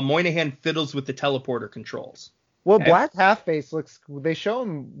while Moynihan fiddles with the teleporter controls. Well, okay. Black Half-Face they show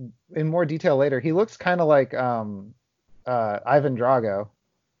him in more detail later. He looks kind of like Ivan Drago.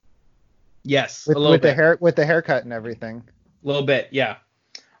 Yes, with the haircut and everything. A little bit, yeah.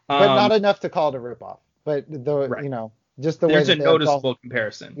 But not enough to call it a ripoff. But just the way there's a noticeable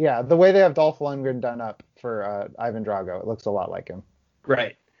comparison. Yeah, the way they have Dolph Lundgren done up for Ivan Drago, it looks a lot like him.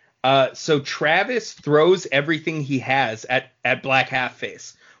 Right. So Travis throws everything he has at Black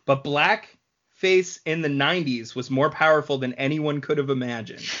Half-Face, but Blackface in the 90s was more powerful than anyone could have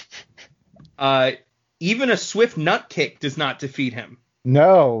imagined. Even a swift nut kick does not defeat him.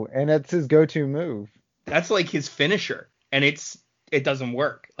 No, and it's his go-to move. That's like his finisher, and it doesn't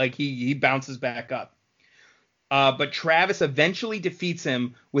work. Like he bounces back up. But Travis eventually defeats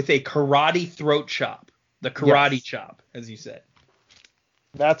him with a karate throat chop. The karate chop, as you said.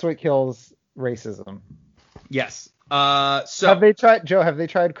 That's what kills racism. Yes. So have they tried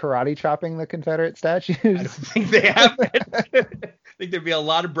karate chopping the Confederate statues? I don't think they have. I think there'd be a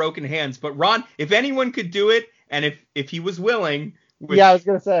lot of broken hands. But Ron, if anyone could do it, and if he was willing, I was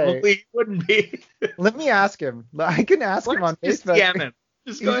gonna say probably he wouldn't be. Let me ask him. I can ask him on Facebook. Scam him.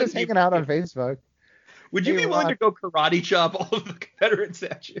 He's just hanging out on Facebook. Would you be willing to go karate chop all of the Confederate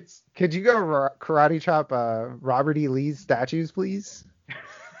statues? Could you go karate chop Robert E. Lee's statues, please?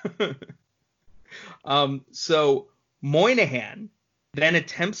 So Moynihan then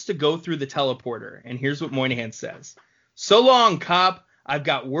attempts to go through the teleporter, and here's what Moynihan says. So long, cop. I've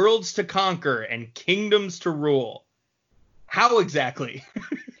got worlds to conquer and kingdoms to rule. How exactly?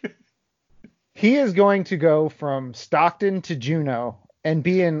 He is going to go from Stockton to Juneau and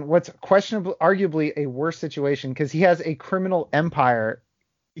be in what's arguably a worse situation because he has a criminal empire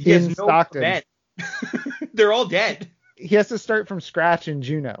in Stockton. They're all dead. He has to start from scratch in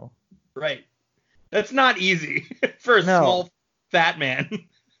Juneau. Right. That's not easy for a small fat man.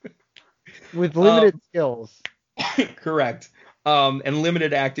 With limited skills. Correct. And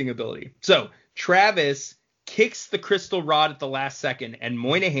limited acting ability. So Travis kicks the crystal rod at the last second, and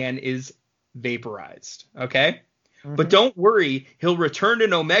Moynihan is vaporized. Okay? Mm-hmm. But don't worry, he'll return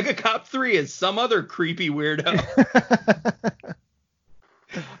in Omega Cop 3 as some other creepy weirdo.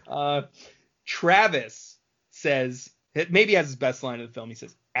 Travis says, maybe has his best line of the film. He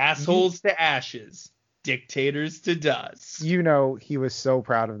says, assholes to ashes, dictators to dust. You know, he was so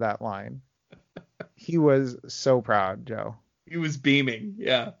proud of that line. He was so proud, Joe. He was beaming.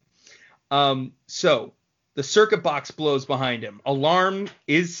 Yeah. So the circuit box blows behind him. Alarm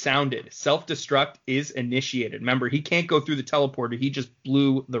is sounded. Self-destruct is initiated. Remember, he can't go through the teleporter. He just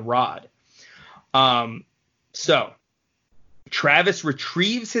blew the rod. So Travis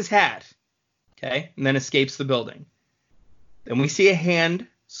retrieves his hat, okay, and then escapes the building. Then we see a hand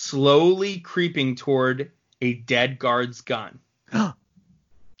slowly creeping toward a dead guard's gun.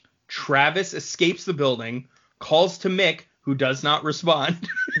 Travis escapes the building, calls to Mick, who does not respond.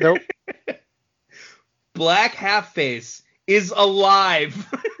 Nope. Black Half-Face is alive.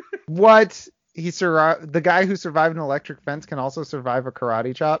 What? The guy who survived an electric fence can also survive a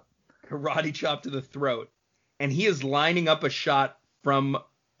karate chop? Karate chop to the throat. And he is lining up a shot from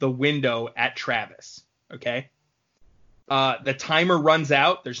the window at Travis. Okay? The timer runs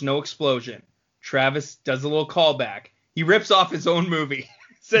out. There's no explosion. Travis does a little callback. He rips off his own movie.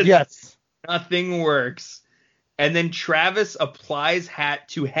 Says, yes. Nothing works. And then Travis applies hat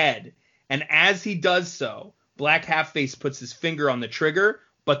to head. And as he does so, Black Half-Face puts his finger on the trigger,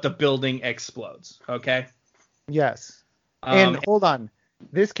 but the building explodes. Okay? Yes. And hold on.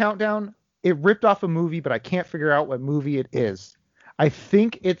 This countdown, it ripped off a movie, but I can't figure out what movie it is. I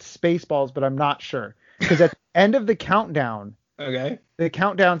think it's Spaceballs, but I'm not sure. Because at the end of the countdown, okay, the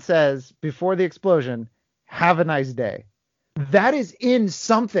countdown says, before the explosion, have a nice day. That is in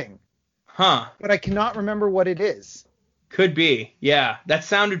something. Huh. But I cannot remember what it is. Could be. Yeah. That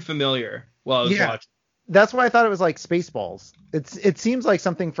sounded familiar while I was watching. That's why I thought it was like Spaceballs. It seems like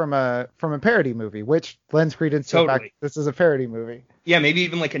something from a parody movie, which lends credence to the fact this is a parody movie. Yeah, maybe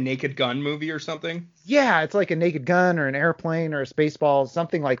even like a Naked Gun movie or something. Yeah, it's like a Naked Gun or an Airplane or a Spaceballs,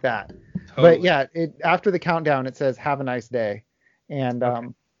 something like that. Totally. But yeah, after the countdown, it says have a nice day. And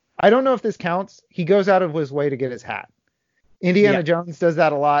I don't know if this counts. He goes out of his way to get his hat. Indiana Jones does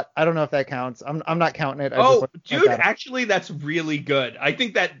that a lot. I don't know if that counts. I'm not counting it. Dude, actually, that's really good. I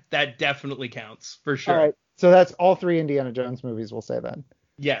think that definitely counts for sure. All right. So that's all 3 Indiana Jones movies, we'll say then.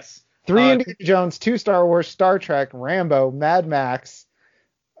 Yes. 3 Indiana Jones, 2 Star Wars, Star Trek, Rambo, Mad Max.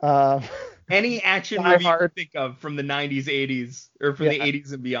 Any action movie you can think of from the 90s, 80s, or from the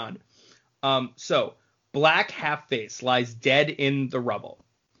 80s and beyond. So Black Half-Face lies dead in the rubble.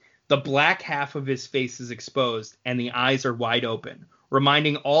 The black half of his face is exposed and the eyes are wide open,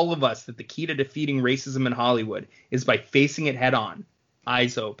 reminding all of us that the key to defeating racism in Hollywood is by facing it head on,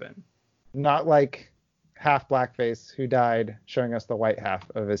 eyes open. Not like half blackface who died, showing us the white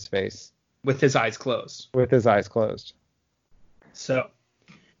half of his face. With his eyes closed. With his eyes closed. So,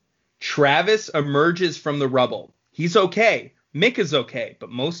 Travis emerges from the rubble. He's okay. Mick is okay. But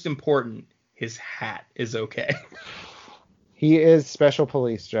most important, his hat is okay. He is special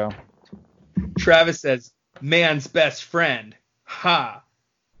police, Joe. Travis says, man's best friend. Ha.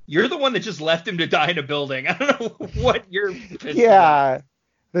 You're the one that just left him to die in a building. I don't know what you're pissed about.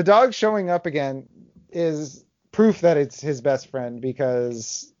 The dog showing up again is proof that it's his best friend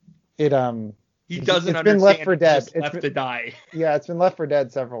because he doesn't understand. Been left for dead. It's left to die. Yeah, it's been left for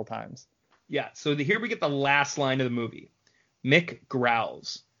dead several times. Yeah, so here we get the last line of the movie. Mick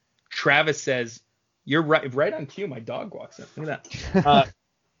growls. Travis says, you're right on cue. My dog walks in. Look at that.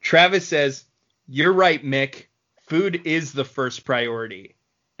 Travis says, you're right, Mick. Food is the first priority.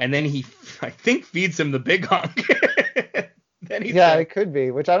 And then he, I think, feeds him the big hunk. Then he says, it could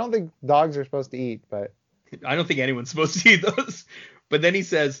be, which I don't think dogs are supposed to eat, but I don't think anyone's supposed to eat those. But then he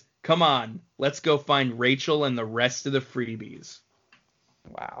says, come on, let's go find Rachel and the rest of the freebies.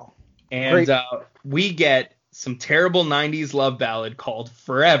 Wow. And we get some terrible 90s love ballad called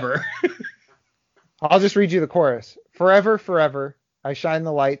Forever. I'll just read you the chorus. Forever, forever, I shine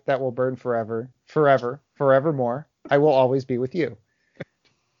the light that will burn forever, forever, forevermore. I will always be with you.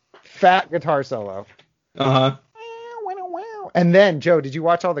 Fat guitar solo. Uh-huh. And then, Joe, did you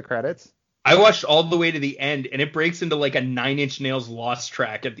watch all the credits? I watched all the way to the end, and it breaks into like a 9 Inch Nails Lost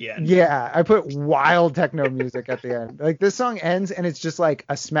track at the end. Yeah, I put wild techno music at the end. Like, this song ends, and it's just like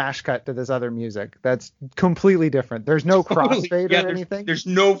a smash cut to this other music that's completely different. There's no crossfade or anything. There's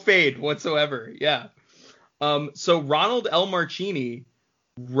no fade whatsoever. Yeah. So Ronald L. Marchini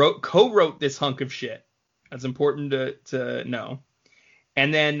co-wrote this hunk of shit. That's important to know.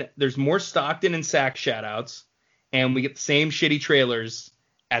 And then there's more Stockton and Sack shoutouts, and we get the same shitty trailers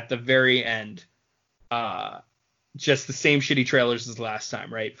at the very end. Just the same shitty trailers as last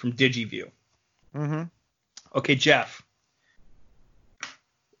time, right? From DigiView. Mm-hmm. Okay, Jeff.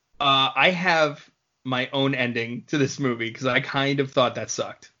 I have my own ending to this movie because I kind of thought that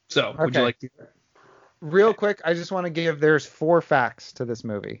sucked. So, would you like to hear it? Real quick, I just want to there's 4 facts to this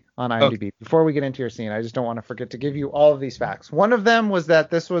movie on IMDb. Okay. Before we get into your scene, I just don't want to forget to give you all of these facts. One of them was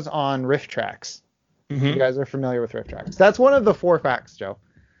that this was on Riff Tracks. Mm-hmm. You guys are familiar with Riff Tracks. That's one of the 4 facts, Joe.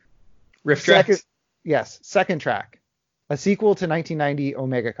 Riff Tracks? Yes. Second track, a sequel to 1990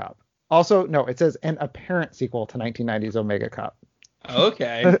 Omega Cop. Also, no, it says an apparent sequel to 1990's Omega Cop.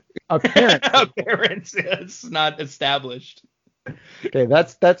 Okay. Apparent. Apparent. It's not established. Okay,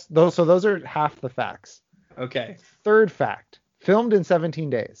 that's those. So those are half the facts. Okay. Third fact, Filmed in 17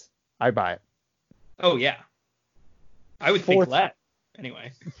 days. I buy it. Oh, yeah. I would think less.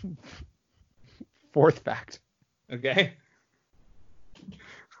 Anyway. Fourth fact. Okay.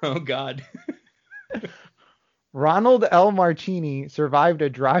 Oh, God. Ronald L. Marchini survived a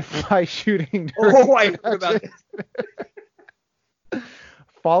drive-by shooting. I heard about this.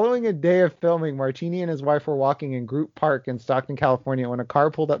 Following a day of filming, Marchini and his wife were walking in Group Park in Stockton, California, when a car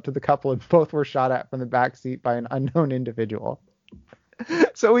pulled up to the couple and both were shot at from the back seat by an unknown individual.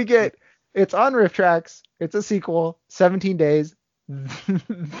 So we get, it's on Riff Tracks, it's a sequel, 17 days.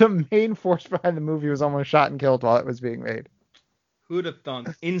 The main force behind the movie was almost shot and killed while it was being made. Who'd have thunk?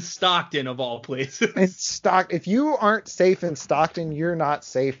 In Stockton, of all places. If you aren't safe in Stockton, you're not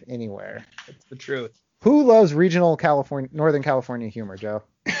safe anywhere. It's the truth. Who loves regional Northern California humor, Joe?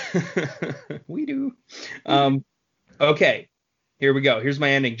 We do. Okay, here we go. Here's my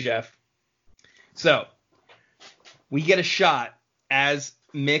ending, Jeff. So, we get a shot as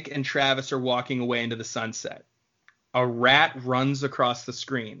Mick and Travis are walking away into the sunset. A rat runs across the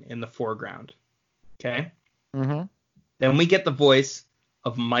screen in the foreground. Okay? Mm-hmm. Then we get the voice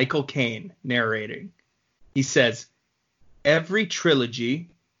of Michael Caine narrating. He says, every trilogy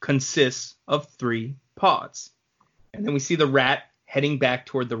consists of 3 parts. And then we see the rat heading back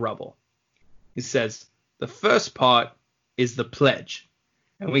toward the rubble. He says, the first part is the pledge.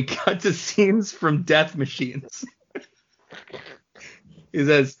 And we cut to scenes from Death Machines. He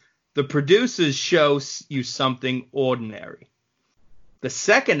says, the producers show you something ordinary. The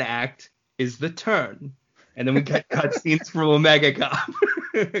second act is the turn. And then we get cutscenes from Omega Cop.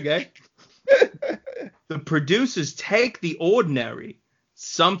 Okay? The producers take the ordinary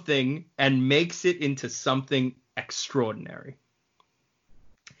something and makes it into something extraordinary.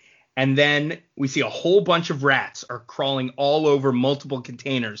 And then we see a whole bunch of rats are crawling all over multiple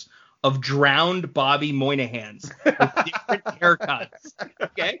containers of drowned Bobby Moynahans with different haircuts.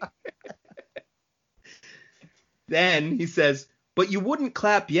 Okay? Then he says, but you wouldn't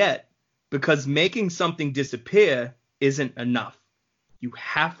clap yet because making something disappear isn't enough. You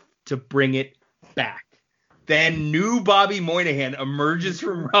have to bring it back. Then new Bobby Moynihan emerges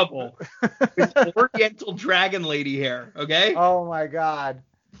from rubble with Oriental dragon lady hair. Okay? Oh, my God.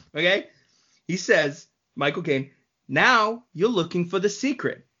 Okay? He says, Michael Caine, now you're looking for the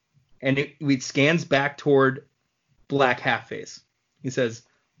secret. And it scans back toward Black Half-Face. He says,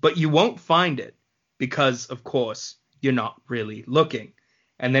 but you won't find it because, of course, you're not really looking.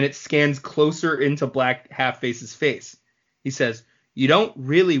 And then it scans closer into Black Half-Face's face. He says, you don't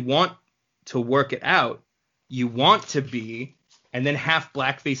really want to work it out. You want to be. And then half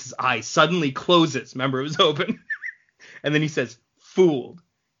Blackface's eye suddenly closes. Remember, it was open. And then he says, fooled.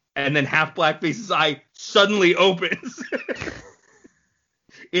 And then half Blackface's eye suddenly opens.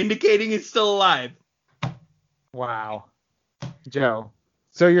 Indicating he's still alive. Wow. Joe.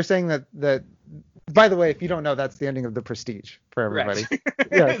 So you're saying that by the way, if you don't know, that's the ending of The Prestige for everybody. Right.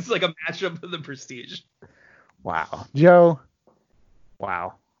 Yeah. It's like a mashup of The Prestige. Wow. Joe.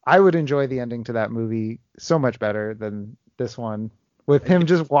 Wow. I would enjoy the ending to that movie so much better than this one, with him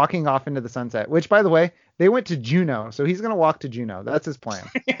just walking off into the sunset, which, by the way, they went to Juneau, so he's going to walk to Juneau. That's his plan.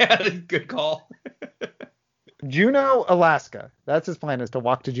 Yeah, good call. Juneau, Alaska. That's his plan, is to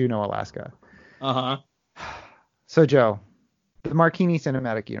walk to Juneau, Alaska. Uh-huh. So, Joe, the Marchini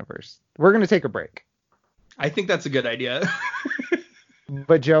Cinematic Universe. We're going to take a break. I think that's a good idea.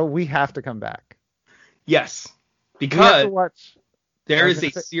 But, Joe, we have to come back. Yes, because watch. There is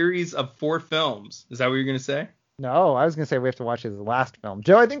a series of 4 films. Is that what you're going to say? No, I was going to say we have to watch his last film.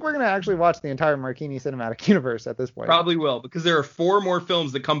 Joe, I think we're going to actually watch the entire Marchini Cinematic Universe at this point. Probably will, because there are 4 more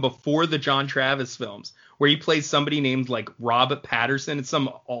films that come before the John Travis films, where he plays somebody named, like, Rob Patterson. It's some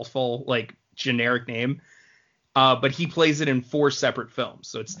awful, like, generic name. But he plays it in 4 separate films,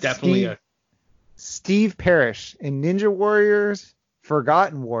 so it's definitely Steve Parrish in Ninja Warriors,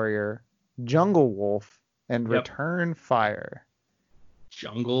 Forgotten Warrior, Jungle Wolf, and Return Fire.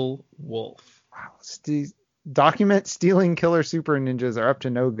 Jungle Wolf. Wow. Document stealing killer super ninjas are up to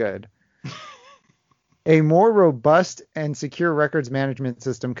no good. A more robust and secure records management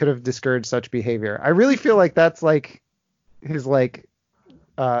system could have discouraged such behavior. I really feel like that's like his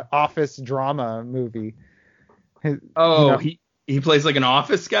office drama movie. He plays like an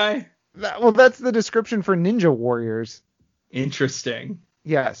office guy? That's the description for Ninja Warriors. Interesting.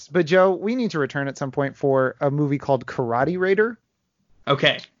 Yes, but Joe, we need to return at some point for a movie called Karate Raider.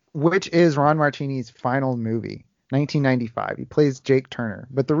 Okay. Which is Ron Marchini's final movie, 1995. He plays Jake Turner.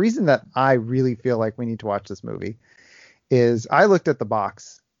 But the reason that I really feel like we need to watch this movie is I looked at the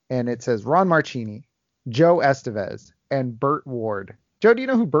box and it says Ron Marchini, Joe Estevez, and Burt Ward. Joe, do you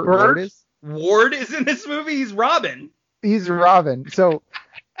know who Burt Ward is? Ward is in this movie? He's Robin. He's Robin. So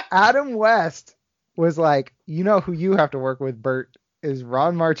Adam West was like, you know who you have to work with, Bert, is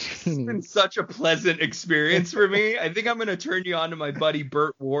Ron Marchini. It's been such a pleasant experience for me. I think I'm going to turn you on to my buddy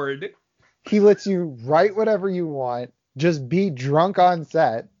Burt Ward. He lets you write whatever you want. Just be drunk on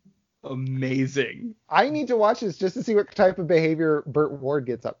set. Amazing. I need to watch this just to see what type of behavior Burt Ward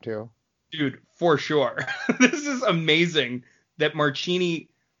gets up to. Dude, for sure. This is amazing that Marchini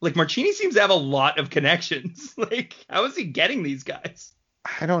seems to have a lot of connections. Like, how is he getting these guys?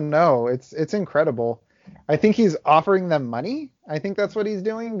 I don't know. It's incredible. I think he's offering them money. I think that's what he's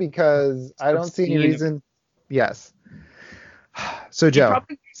doing because I don't see any reason. Yes. So Joe. He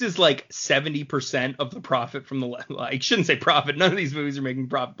probably uses like 70% of the profit from the, I shouldn't say profit. None of these movies are making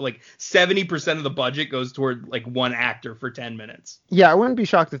profit. But like 70% of the budget goes toward like one actor for 10 minutes. Yeah, I wouldn't be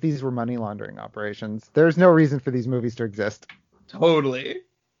shocked if these were money laundering operations. There's no reason for these movies to exist. Totally.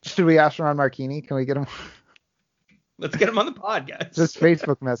 Should we ask Ron Marchini? Can we get him? Let's get him on the podcast. Just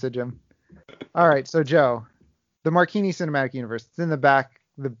Facebook message him. All right, so Joe, the Marchini Cinematic Universe, it's in the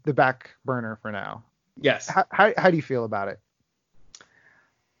back burner for now. Yes. How do you feel about it?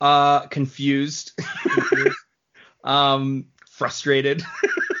 Confused. Frustrated.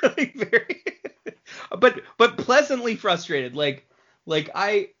 Like but pleasantly frustrated. Like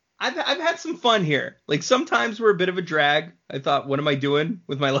I've had some fun here. Like sometimes we're a bit of a drag. I thought, what am I doing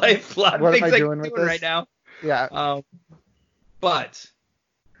with my life? A lot of things I'm doing right now. Yeah. But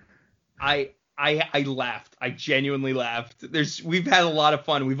I laughed. I genuinely laughed. We've had a lot of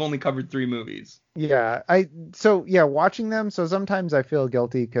fun. We've only covered 3 movies. Yeah. Watching them. So sometimes I feel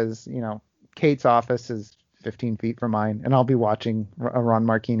guilty because, Kate's office is 15 feet from mine and I'll be watching a Ron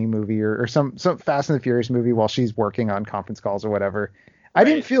Marchini movie or some Fast and the Furious movie while she's working on conference calls or whatever. Right.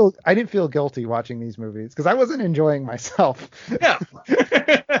 I didn't feel guilty watching these movies because I wasn't enjoying myself. Yeah.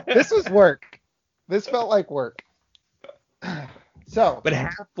 This was work. This felt like work. So, but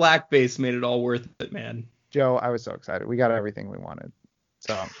half blackface made it all worth it, man. Joe, I was so excited. We got everything we wanted.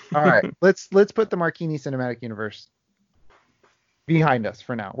 So, all right, let's put the Marchini Cinematic Universe behind us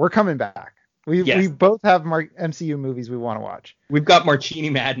for now. We're coming back. We both have MCU movies we want to watch. We've got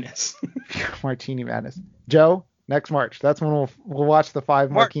Marchini Madness. Marchini Madness. Joe, next March. That's when we'll watch the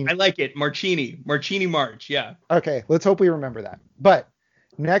 5 Marchini. I like it. Marchini March. Yeah. Okay, let's hope we remember that. But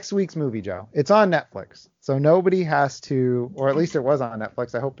next week's movie, Joe, it's on Netflix. So nobody has to, or at least it was on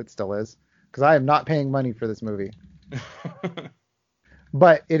Netflix. I hope it still is, because I am not paying money for this movie.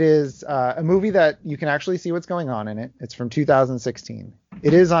 But it is a movie that you can actually see what's going on in it. It's from 2016.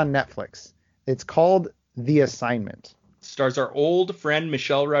 It is on Netflix. It's called The Assignment. Stars our old friend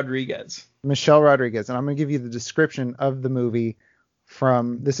Michelle Rodriguez. And I'm going to give you the description of the movie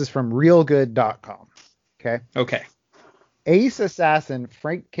this is from realgood.com. Okay. Ace assassin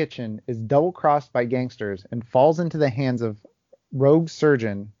Frank Kitchen is double-crossed by gangsters and falls into the hands of rogue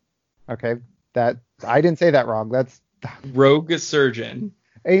surgeon. Okay, that I didn't say that wrong. That's rogue surgeon.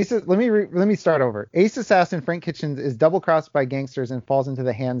 Let me start over. Ace assassin Frank Kitchen is double-crossed by gangsters and falls into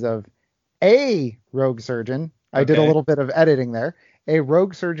the hands of a rogue surgeon. I did a little bit of editing there. A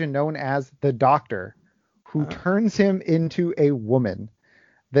rogue surgeon known as the Doctor, who turns him into a woman.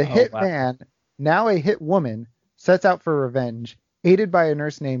 The hitman, now a hit woman, sets out for revenge, aided by a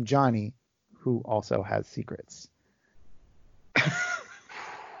nurse named Johnny, who also has secrets.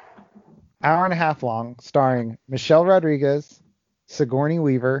 Hour and a half long, starring Michelle Rodriguez, Sigourney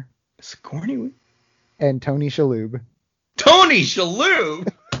Weaver, and Tony Shalhoub. Tony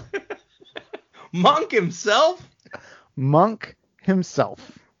Shalhoub? Monk himself.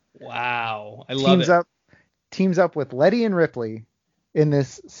 Wow. I love it. Teams up with Letty and Ripley in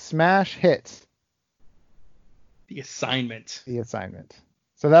this smash hit. The Assignment.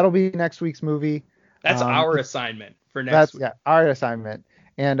 So that'll be next week's movie. That's our assignment for next week. Yeah, our assignment.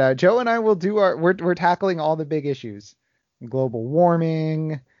 And Joe and I will do we're tackling all the big issues. Global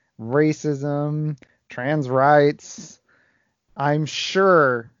warming, racism, trans rights. I'm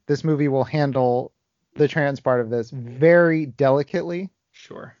sure this movie will handle the trans part of this very delicately.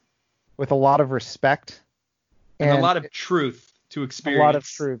 Sure. With a lot of respect. And a lot of truth to experience. A lot of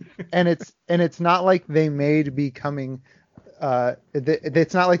truth. And it's not like they made becoming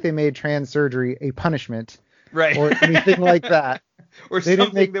it's not like they made trans surgery a punishment. Right. Or anything like that. Or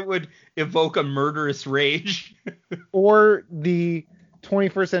something that would evoke a murderous rage. Or the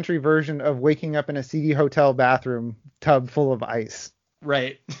 21st century version of waking up in a seedy hotel bathroom tub full of ice.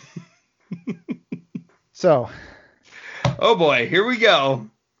 Right. So. Oh boy, here we go.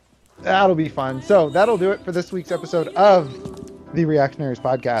 That'll be fun. So that'll do it for this week's episode of The Reactionaries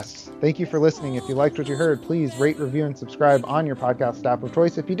Podcast. Thank you for listening. If you liked what you heard, please rate, review, and subscribe on your podcast app of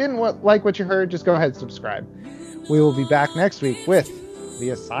choice. If you didn't like what you heard, just go ahead and subscribe. We will be back next week with The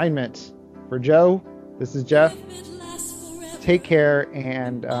Assignment. For Joe, this is Jeff. Take care,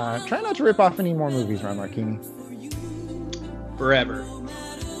 and try not to rip off any more movies, Ron Marchini. Forevermore.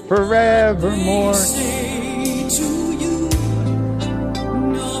 Forevermore.